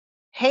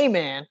 hey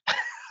man,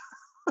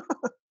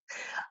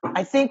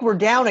 I think we're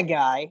down a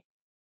guy,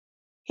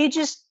 he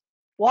just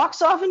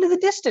walks off into the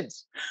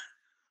distance.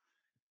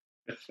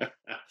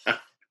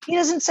 He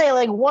doesn't say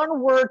like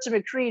one word to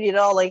MacReady at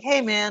all, like,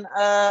 hey man,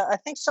 I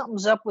think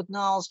something's up with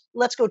Knowles.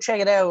 Let's go check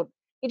it out.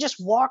 He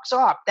just walks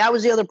off. That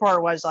was the other part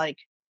where I was like,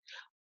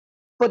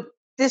 but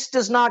this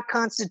does not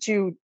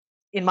constitute,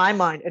 in my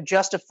mind, a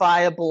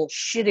justifiable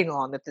shitting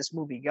on that this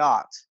movie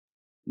got.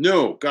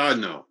 No, God,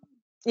 no.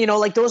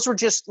 Like those were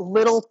just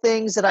little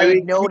things that I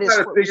noticed.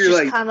 It was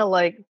just kind of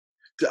like,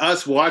 to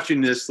us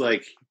watching this,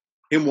 like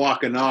him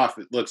walking off,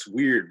 it looks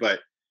weird,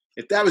 but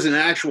if that was an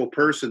actual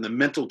person, the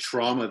mental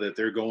trauma that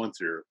they're going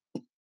through.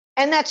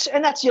 And that's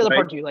the other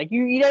part too. Like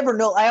you never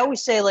know. I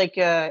always say like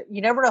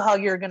you never know how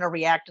you're going to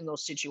react in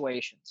those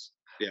situations.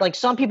 Yeah. Like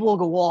some people will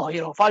go, well,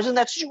 if I was in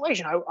that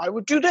situation, I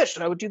would do this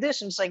and I would do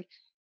this. And it's like,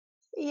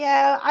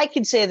 yeah, I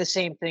can say the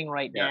same thing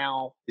right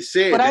now,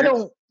 but I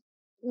don't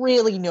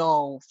really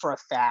know for a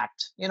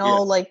fact.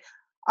 Like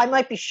I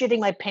might be shitting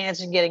my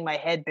pants and getting my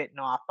head bitten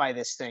off by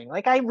this thing.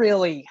 Like I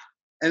really,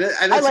 and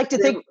I like to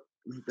think.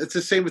 It's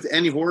the same with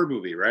any horror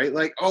movie, right?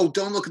 Like, oh,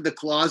 don't look at the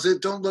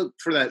closet. Don't look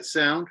for that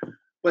sound.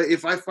 But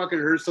if I fucking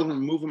heard something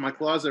move in my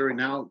closet right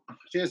now,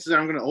 chances are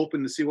I'm going to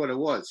open to see what it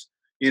was.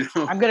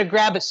 I'm going to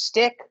grab a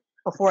stick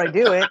before I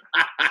do it.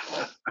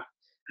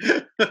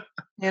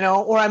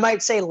 Or I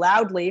might say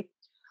loudly,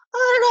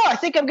 I don't know. I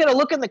think I'm going to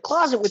look in the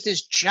closet with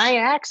this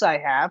giant axe I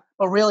have.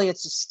 But really,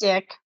 it's a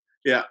stick.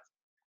 Yeah.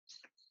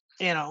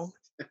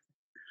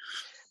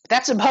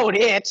 That's about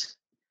it.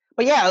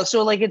 But yeah,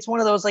 so like it's one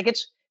of those, like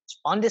it's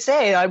fun to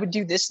say I would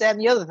do this, that,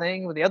 and the other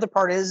thing. But the other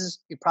part is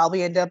you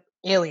probably end up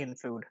alien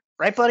food,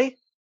 right, buddy?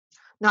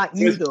 Not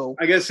you though.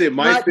 I gotta say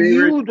my Not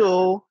favorite. You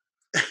though.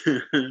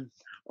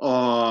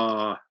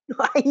 Oh,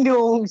 I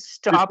know. just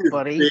Stop, his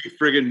buddy. big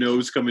friggin'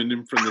 nose coming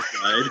in from the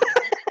side.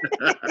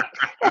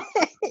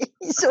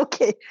 It's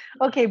okay.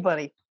 Okay,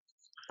 buddy.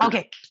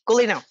 Okay, go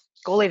lay down.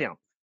 Go lay down.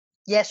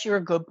 Yes, you're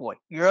a good boy.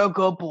 You're a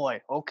good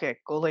boy. Okay,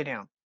 go lay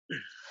down.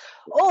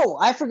 Oh,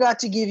 I forgot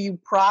to give you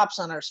props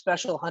on our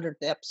special 100th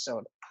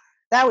episode.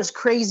 That was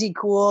crazy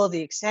cool.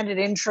 The extended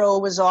intro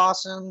was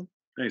awesome.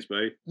 Thanks,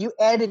 buddy. You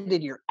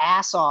edited your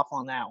ass off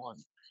on that one.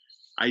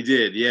 I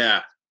did,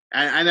 yeah.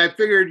 And I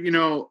figured,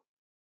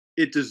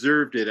 it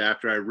deserved it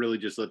after I really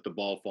just let the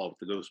ball fall with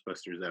the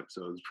Ghostbusters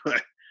episodes.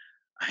 But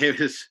I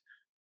was,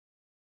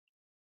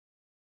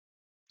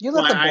 You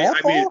well, let the ball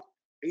I mean, fall?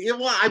 yeah,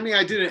 well, I mean,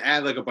 I didn't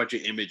add like a bunch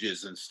of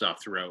images and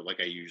stuff throughout like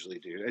I usually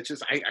do. It's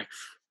just I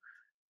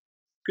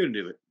couldn't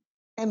do it.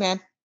 Hey, man,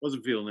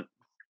 Wasn't feeling it.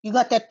 you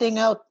got that thing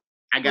out.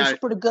 I It got was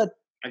it. pretty good.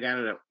 I got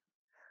it out.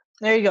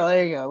 There you go.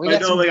 There you go. We I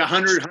got know some like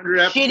 100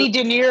 episodes. shitty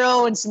De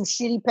Niro and some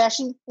shitty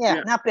Pesci. Yeah,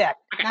 Yeah. not bad.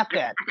 Okay, Not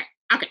bad.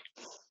 Okay.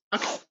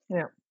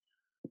 Yeah.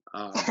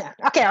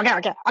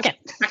 Okay. Okay.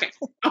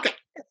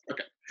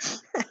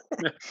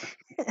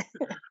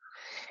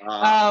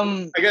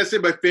 I gotta say,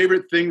 my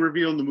favorite thing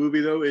reveal in the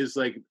movie though is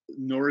like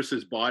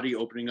Norris's body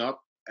opening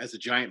up as a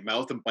giant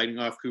mouth and biting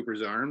off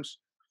Cooper's arms.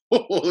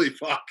 Holy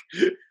fuck!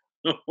 It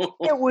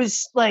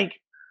was like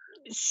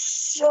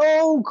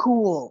so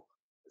cool.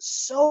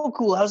 So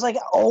cool. I was like,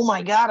 oh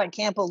my God, I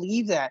can't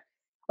believe that.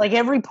 Like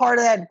every part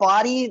of that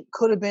body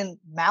could have been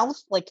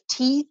mouth, like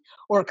teeth,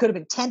 or it could have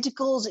been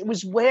tentacles. It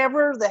was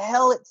whatever the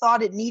hell it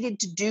thought it needed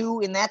to do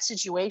in that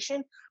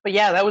situation. But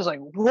yeah, that was like,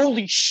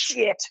 holy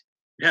shit.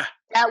 Yeah,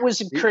 that was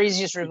the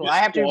craziest reveal. I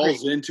have to agree.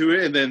 Falls into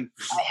it, and then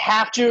I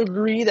have to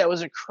agree that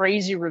was a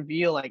crazy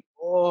reveal. Like,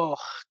 oh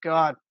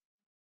God,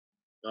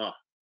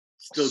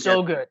 still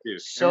so good, too.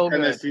 so Every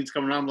time good. that scene's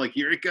coming on, I'm like,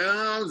 here it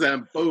comes,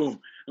 and boom,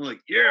 I'm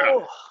like,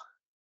 yeah.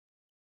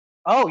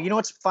 Oh, you know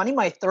what's funny?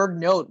 My third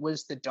note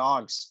was the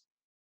dogs.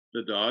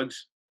 The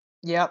dogs.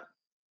 Yep.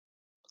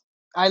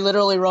 I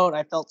literally wrote,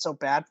 I felt so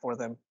bad for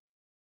them.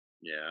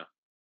 Yeah.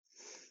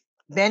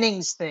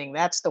 Benning's thing,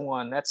 that's the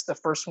one. That's the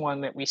first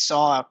one that we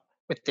saw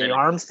with the Benning.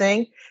 arm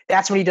thing.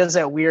 That's when he does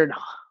that weird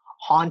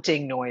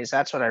haunting noise.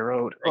 That's what I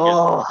wrote.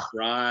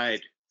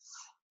 Right.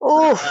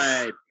 Oh.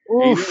 Right.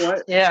 You know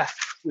what? Yeah.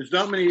 There's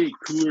not many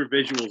cooler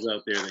visuals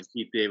out there than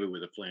Keith David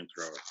with a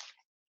flamethrower.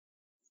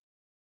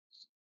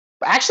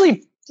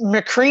 Actually,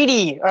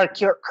 McCready or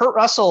Kurt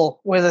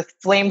Russell with a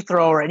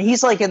flamethrower, and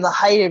he's like in the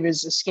height of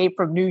his Escape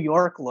from New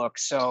York look.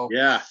 So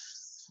yeah,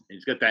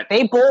 he's got that.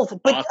 They both,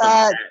 but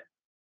awesome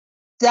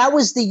that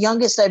was the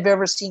youngest I've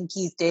ever seen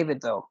Keith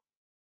David, though.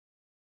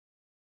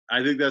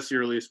 I think that's the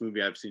earliest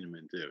movie I've seen him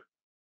in too.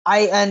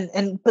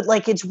 But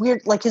like it's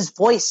weird. Like his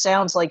voice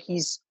sounds like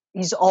he's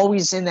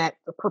always in that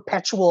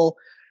perpetual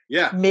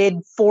mid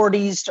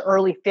 40s to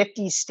early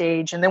 50s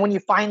stage, and then when you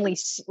finally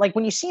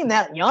when you see him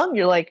that young,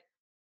 you're like,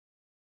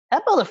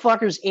 that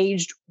motherfucker's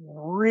aged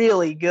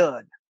really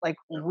good, like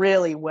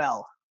really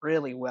well.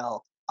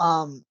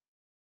 The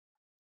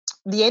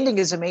ending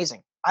is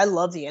amazing. I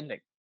love the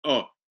ending.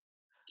 Oh,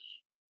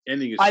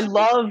 ending is. I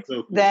love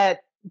so cool.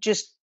 that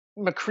just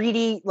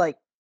McCready like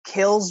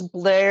kills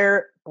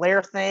Blair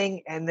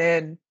thing, and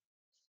then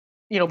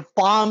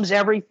bombs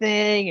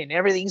everything, and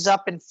everything's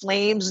up in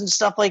flames and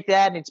stuff like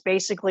that. And it's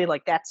basically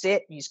like that's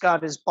it. He's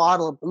got his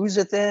bottle of booze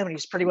with him, and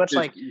he's pretty much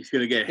like he's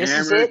gonna get this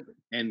hammered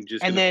and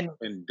just then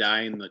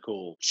die in the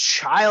cold.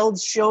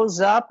 Childs shows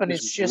up, and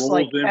it's just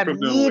like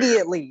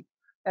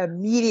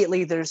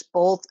immediately there's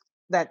both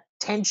that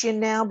tension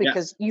now,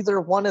 because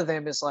either one of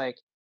them is like,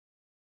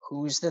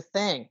 who's the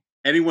thing?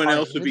 Anyone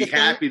else would be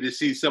happy to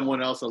see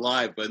someone else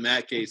alive, but in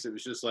that case, it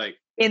was just like,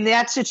 in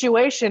that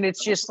situation,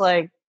 it's just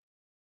like,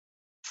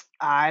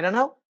 I don't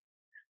know,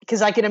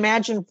 because I can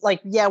imagine, like,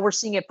 yeah, we're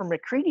seeing it from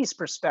McCready's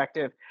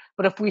perspective,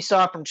 but if we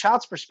saw it from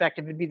Child's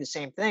perspective, it'd be the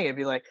same thing. It'd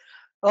be like,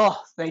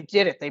 oh, they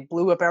did it. They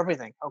blew up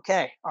everything.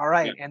 Okay, all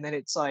right. And then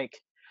it's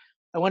like,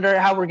 I wonder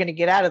how we're going to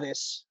get out of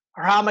this,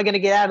 or how am I going to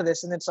get out of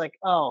this? And it's like,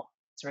 oh,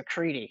 it's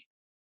McCready.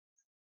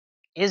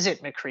 Is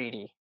it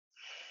McCready?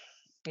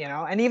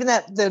 And even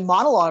the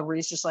monologue where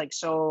he's just like,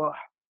 so,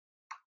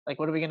 like,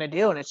 what are we going to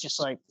do? And it's just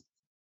like,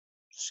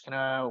 just going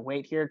to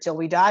wait here till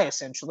we die,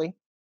 essentially.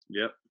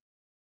 Yep.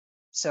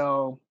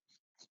 So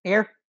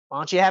here, why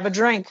don't you have a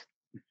drink?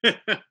 And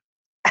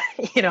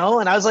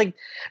I was like,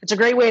 it's a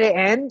great way to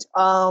end.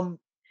 I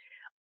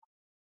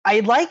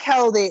like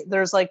how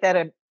there's like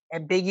that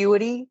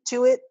ambiguity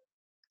to it.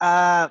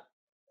 But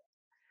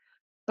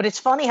it's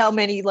funny how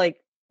many like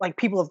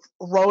people have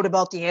wrote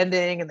about the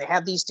ending, and they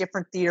have these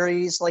different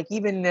theories. Like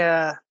even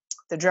the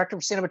director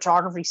of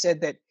cinematography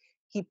said that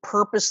he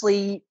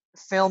purposely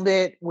filmed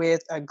it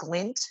with a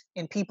glint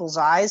in people's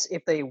eyes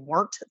if they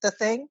weren't the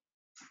thing,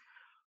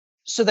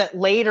 so that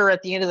later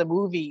at the end of the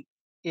movie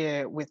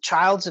with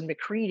Childs and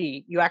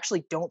McCready, you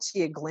actually don't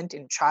see a glint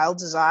in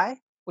Childs' eye,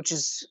 which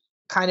is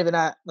kind of in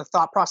the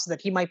thought process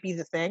that he might be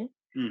the thing.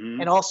 Mm-hmm.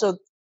 And also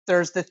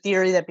there's the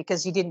theory that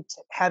because he didn't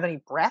have any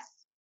breath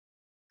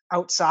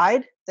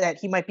outside, that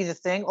he might be the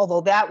thing.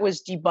 Although that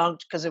was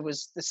debunked because it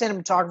was the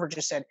cinematographer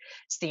just said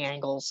it's the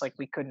angles, like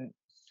we couldn't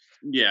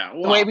Yeah.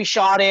 the way Well, we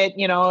shot it,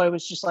 it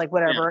was just like yeah.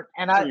 whatever.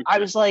 And I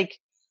was like,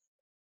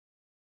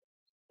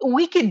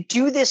 we could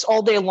do this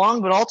all day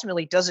long, but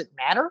ultimately, does it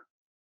matter?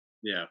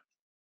 Yeah.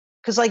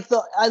 Because like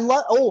I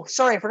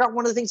forgot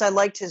one of the things I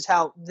liked is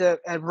how the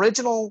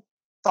original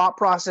thought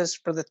process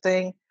for the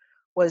thing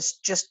was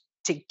just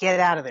to get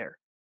out of there,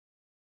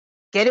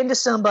 get into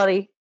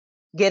somebody,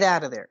 get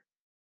out of there.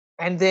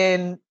 And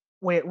then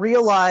when it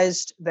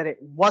realized that it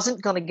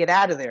wasn't going to get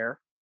out of there,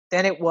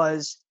 then it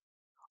was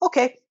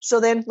okay. So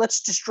then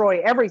let's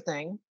destroy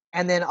everything,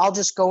 and then I'll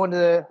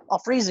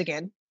freeze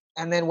again,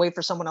 and then wait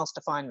for someone else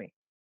to find me.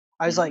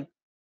 I was like,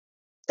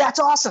 that's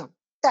awesome.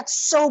 That's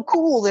so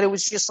cool that it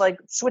was just like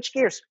switch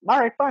gears. All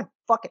right, fine.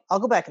 Fuck it. I'll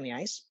go back in the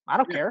ice. I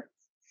don't care.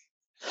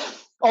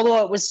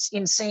 Although it was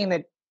insane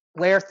that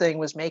Blair Thing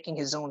was making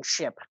his own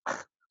ship.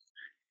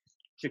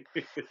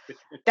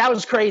 That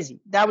was crazy.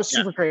 That was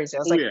super crazy. I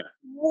was like,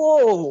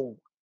 whoa.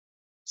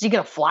 Is he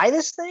going to fly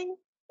this thing?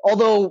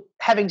 Although,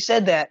 having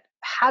said that,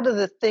 how do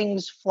the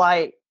things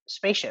fly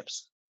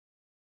spaceships?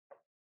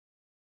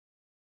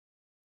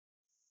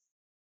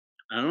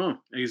 I don't know.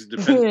 I guess it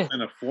depends what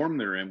kind of form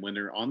they're in when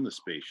they're on the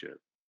spaceship.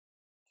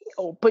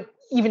 Oh, but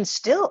even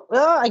still,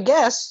 I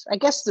guess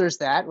there's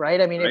that,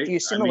 right? I mean, if you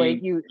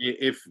assimilate,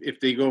 if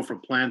they go from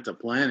planet to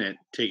planet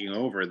taking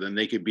over, then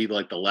they could be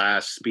like the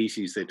last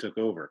species they took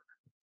over.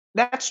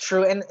 That's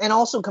true, and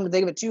also come to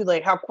think of it too,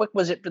 like how quick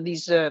was it for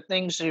these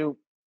things to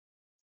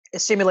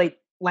assimilate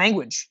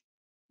language?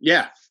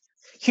 Yeah,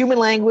 human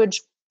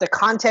language, the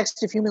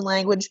context of human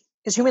language,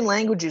 because human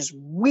language is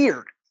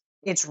weird.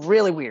 It's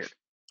really weird.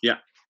 Yeah,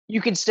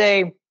 you could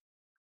say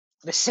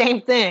the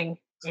same thing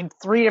in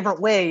three different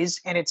ways,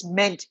 and it's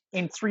meant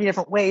in three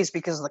different ways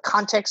because of the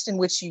context in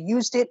which you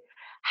used it,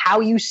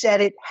 how you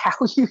said it, how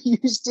you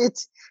used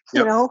it.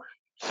 You know.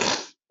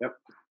 Yep.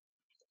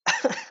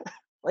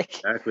 Like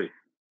exactly.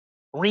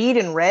 Read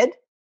and read,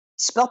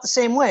 spelt the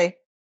same way,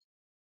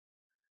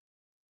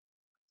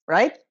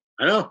 right?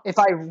 I know. If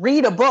I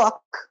read a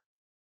book,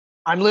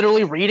 I'm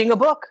literally reading a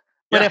book.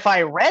 But if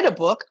I read a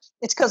book,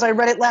 it's because I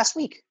read it last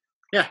week.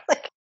 Yeah.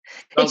 Like,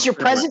 it's your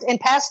present and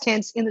past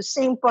tense in the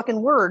same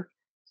fucking word,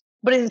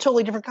 but in a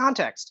totally different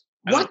context.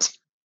 What?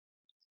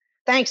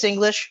 Thanks,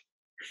 English.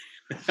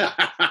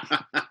 But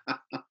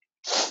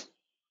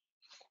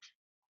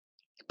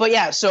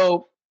yeah,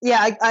 so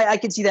yeah, I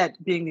could see that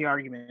being the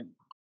argument.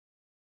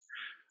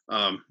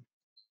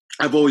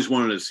 I've always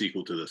wanted a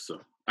sequel to this,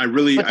 though.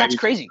 But that's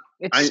crazy.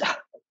 It's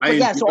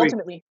so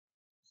ultimately.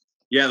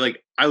 Yeah,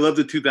 like I love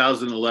the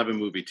 2011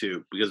 movie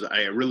too, because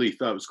I really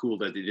thought it was cool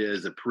that they did it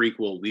as a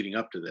prequel leading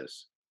up to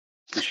this.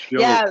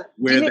 Yeah,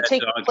 didn't it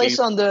take place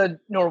on the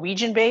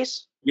Norwegian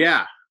base?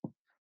 Yeah.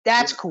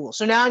 That's cool.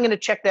 So now I'm going to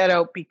check that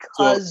out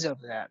because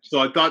of that. So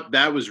I thought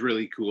that was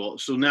really cool.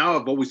 So now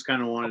I've always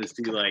kind of wanted to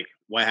see like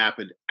what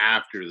happened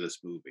after this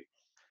movie.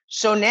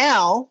 So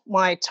now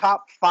my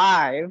top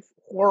 5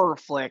 horror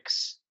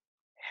flicks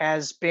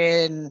has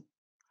been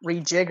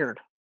rejiggered.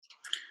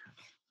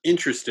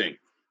 Interesting.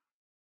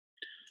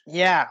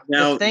 Yeah.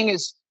 Now, the thing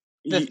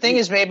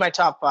has made my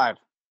top 5.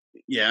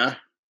 Yeah.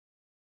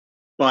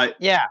 But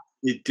yeah,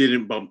 it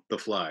didn't bump The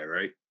Fly,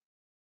 right?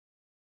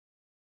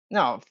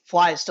 No,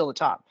 Fly is still the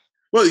top.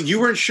 Well, you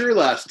weren't sure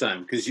last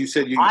time because you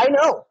said I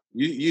know.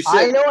 You said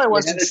I know I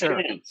wasn't sure.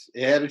 It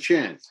had a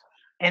chance.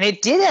 And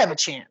it did have a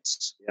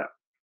chance. Yeah.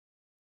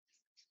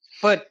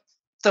 But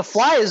The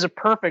Fly is a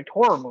perfect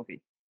horror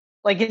movie.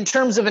 Like in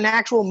terms of an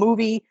actual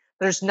movie,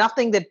 there's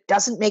nothing that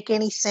doesn't make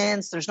any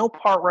sense. There's no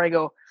part where I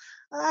go,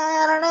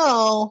 I don't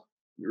know.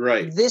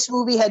 Right. This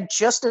movie had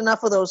just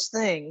enough of those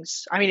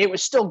things. I mean, it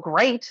was still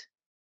great.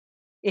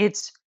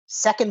 It's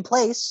second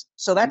place,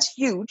 so that's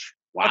huge.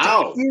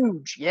 Wow. That's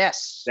huge.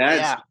 Yes.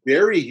 That's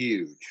very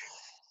huge.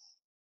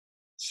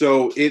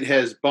 So it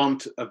has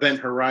bumped Event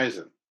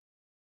Horizon.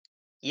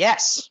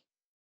 Yes.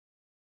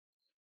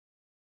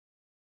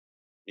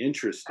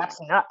 Interesting.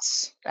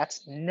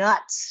 That's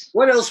nuts.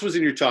 What else was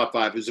in your top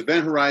 5? It was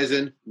Event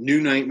Horizon, New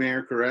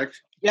Nightmare,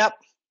 correct? Yep.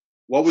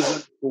 What was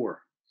number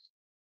 4?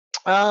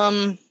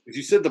 If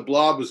you said The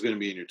Blob was going to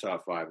be in your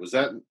top 5, was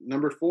that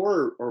number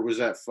 4 or was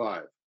that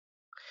 5?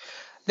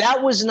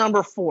 That was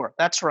number 4.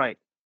 That's right.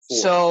 4.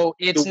 So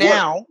it's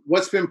now.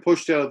 What's been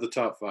pushed out of the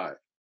top 5?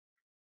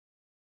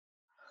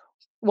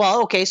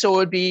 Well, okay, so it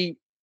would be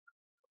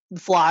The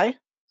Fly.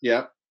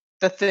 Yep.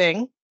 The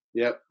Thing.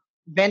 Yep.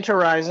 Event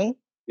Horizon.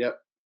 Yep.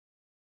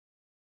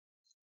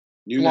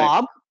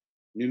 Blob.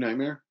 New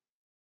Nightmare.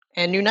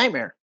 And New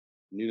Nightmare.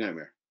 New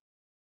Nightmare.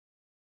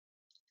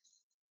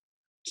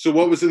 So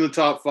what was in the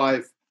top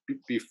 5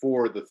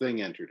 before The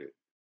Thing entered it?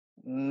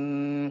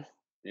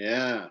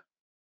 Yeah.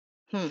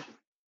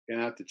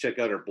 Gonna have to check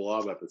out our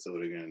Blob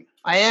episode again.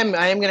 I am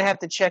gonna have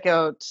to check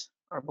out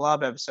our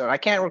Blob episode. I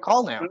can't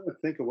recall now. I'm trying to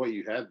think of what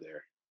you had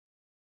there.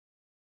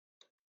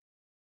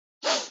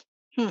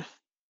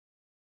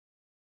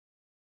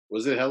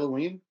 Was it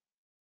Halloween?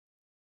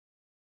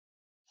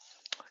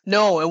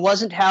 No, it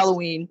wasn't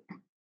Halloween.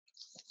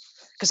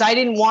 because I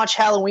didn't watch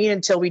Halloween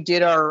until we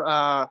did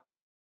our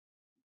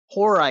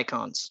horror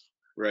icons.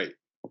 Right.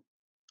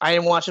 I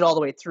didn't watch it all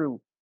the way through.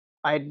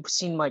 I had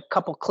seen like a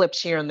couple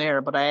clips here and there,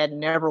 but I had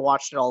never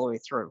watched it all the way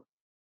through.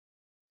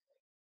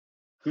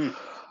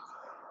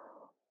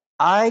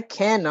 I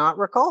cannot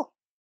recall.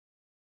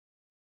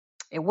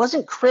 It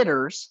wasn't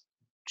Critters,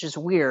 which is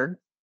weird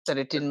that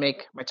it didn't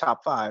make my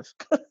top 5.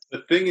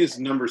 The Thing is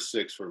number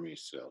 6 for me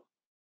still.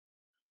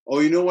 Oh,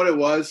 you know what it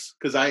was?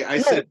 Because I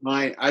said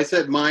mine. I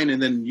said mine,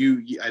 and then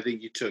I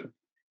think you took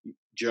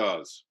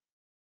Jaws.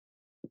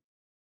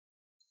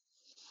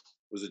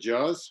 Was it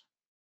Jaws?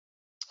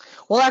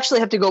 We'll actually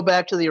have to go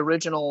back to the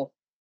original.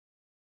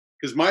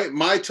 Because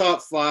my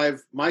top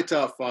 5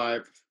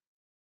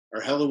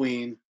 are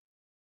Halloween,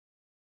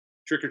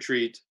 Trick or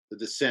Treat, The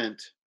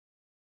Descent,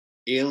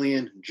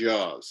 Alien,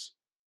 Jaws.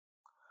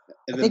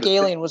 And I think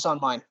Alien was on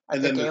mine.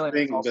 The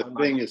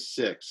Thing is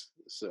 6.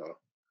 So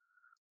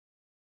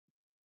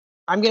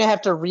I'm gonna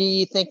have to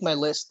rethink my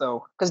list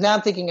though, because now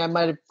I'm thinking I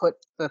might have put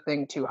The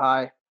Thing too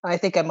high. I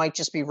think I might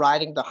just be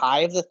riding the high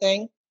of The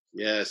Thing.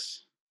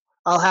 Yes.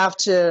 I'll have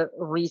to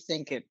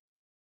rethink it.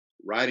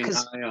 Riding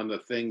high on The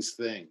Thing's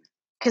thing.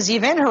 Because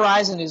Event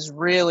Horizon is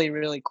really,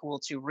 really cool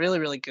too. Really,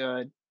 really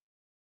good.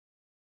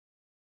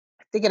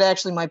 I think it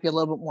actually might be a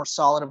little bit more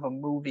solid of a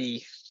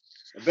movie.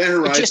 Event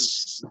Horizon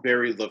is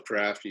very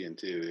Lovecraftian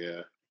too,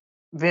 yeah.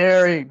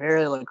 Very,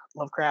 very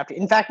Lovecraftian.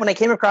 In fact, when I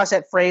came across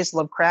that phrase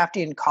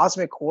Lovecraftian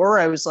cosmic horror,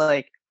 I was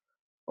like,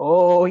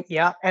 oh,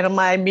 yeah. And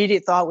my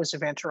immediate thought was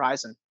Event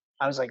Horizon.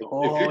 I was like,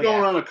 oh, if you're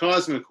going on a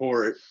cosmic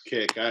horror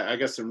kick, I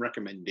got some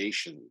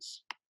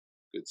recommendations,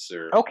 good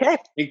sir. Okay.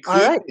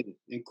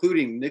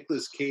 Including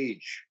Nicolas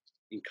Cage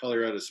in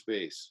Color Out of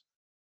Space.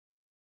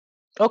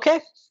 Okay.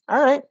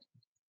 All right.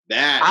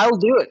 I'll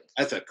do it.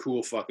 That's a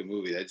cool fucking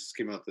movie. That just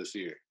came out this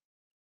year.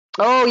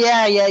 Oh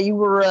yeah. You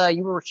were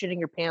shitting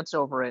your pants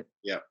over it.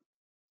 Yeah.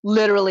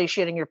 Literally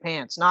shitting your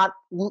pants, not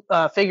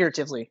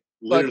figuratively,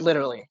 but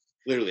literally.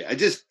 Literally. I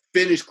just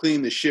finished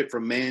cleaning the shit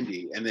from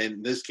Mandy, and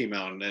then this came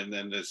out, and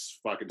then this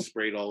fucking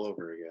sprayed all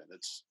over again.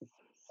 It's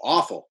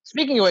awful.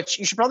 Speaking of which,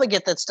 you should probably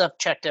get that stuff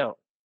checked out.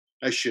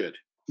 I should.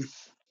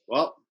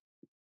 Well,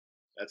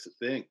 that's the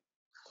thing.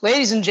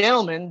 Ladies and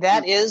gentlemen,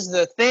 that is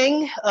the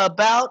thing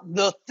about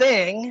The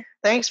Thing.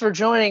 Thanks for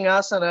joining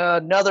us on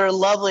another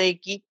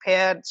lovely Geek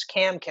Pants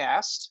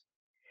Camcast.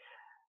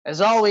 As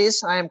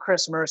always, I am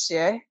Chris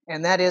Mercier,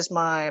 and that is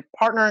my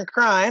partner in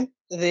crime,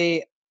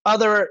 the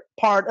other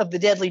part of the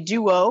deadly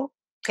duo,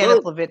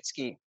 Kenneth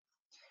Levitsky.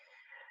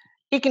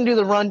 He can do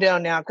the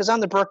rundown now because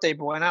I'm the birthday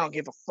boy and I don't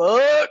give a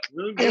fuck.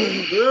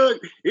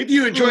 If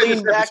you enjoyed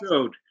this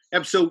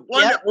episode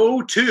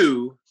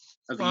 102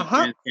 of the Geek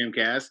Pants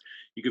Camcast,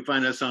 you can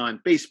find us on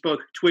Facebook,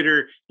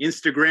 Twitter,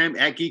 Instagram,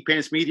 at Geek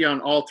Pants Media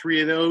on all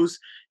 3 of those.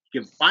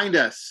 You can find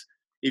us,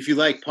 if you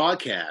like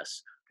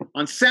podcasts,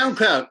 on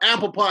SoundCloud,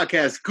 Apple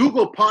Podcasts,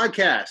 Google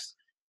Podcasts.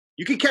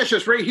 You can catch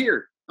us right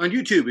here on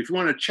YouTube if you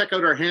want to check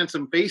out our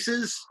handsome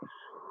faces.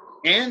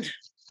 And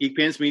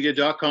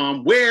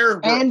geekpantsmedia.com, where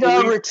and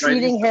our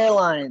retreating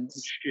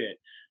hairlines. Shit.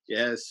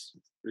 Yes.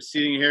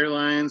 Receding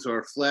hairlines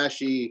or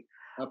flashy.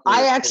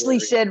 I actually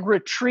said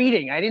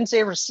retreating. I didn't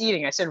say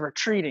receding. I said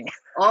retreating.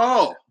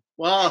 Oh,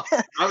 well,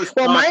 I was.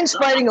 Well, mine's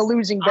fighting a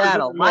losing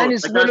battle. Mine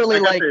is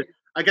literally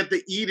I got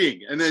the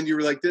eating, and then you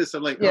were like this.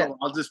 I'm like, oh,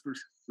 I'll just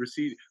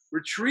recede.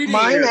 Retreating.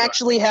 Mine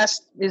actually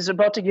is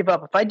about to give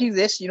up. If I do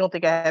this, you don't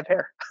think I have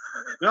hair.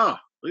 No,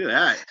 look at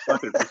that.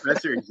 Fucking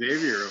Professor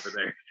Xavier over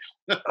there.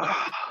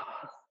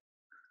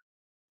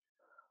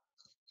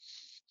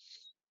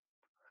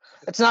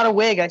 It's not a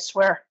wig, I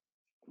swear.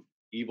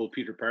 Evil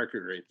Peter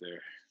Parker right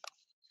there.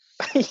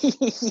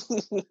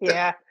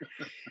 Yeah.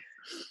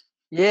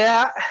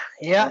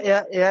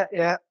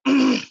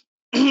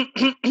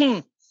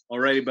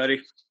 Alrighty,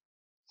 buddy.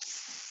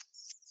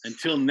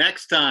 Until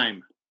next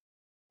time.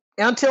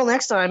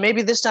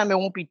 Maybe this time it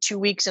won't be 2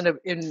 weeks in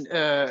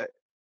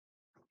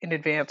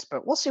advance,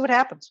 but we'll see what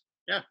happens.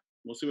 Yeah,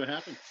 we'll see what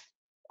happens.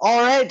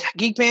 All right,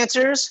 Geek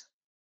Pantsers.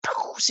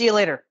 See you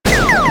later.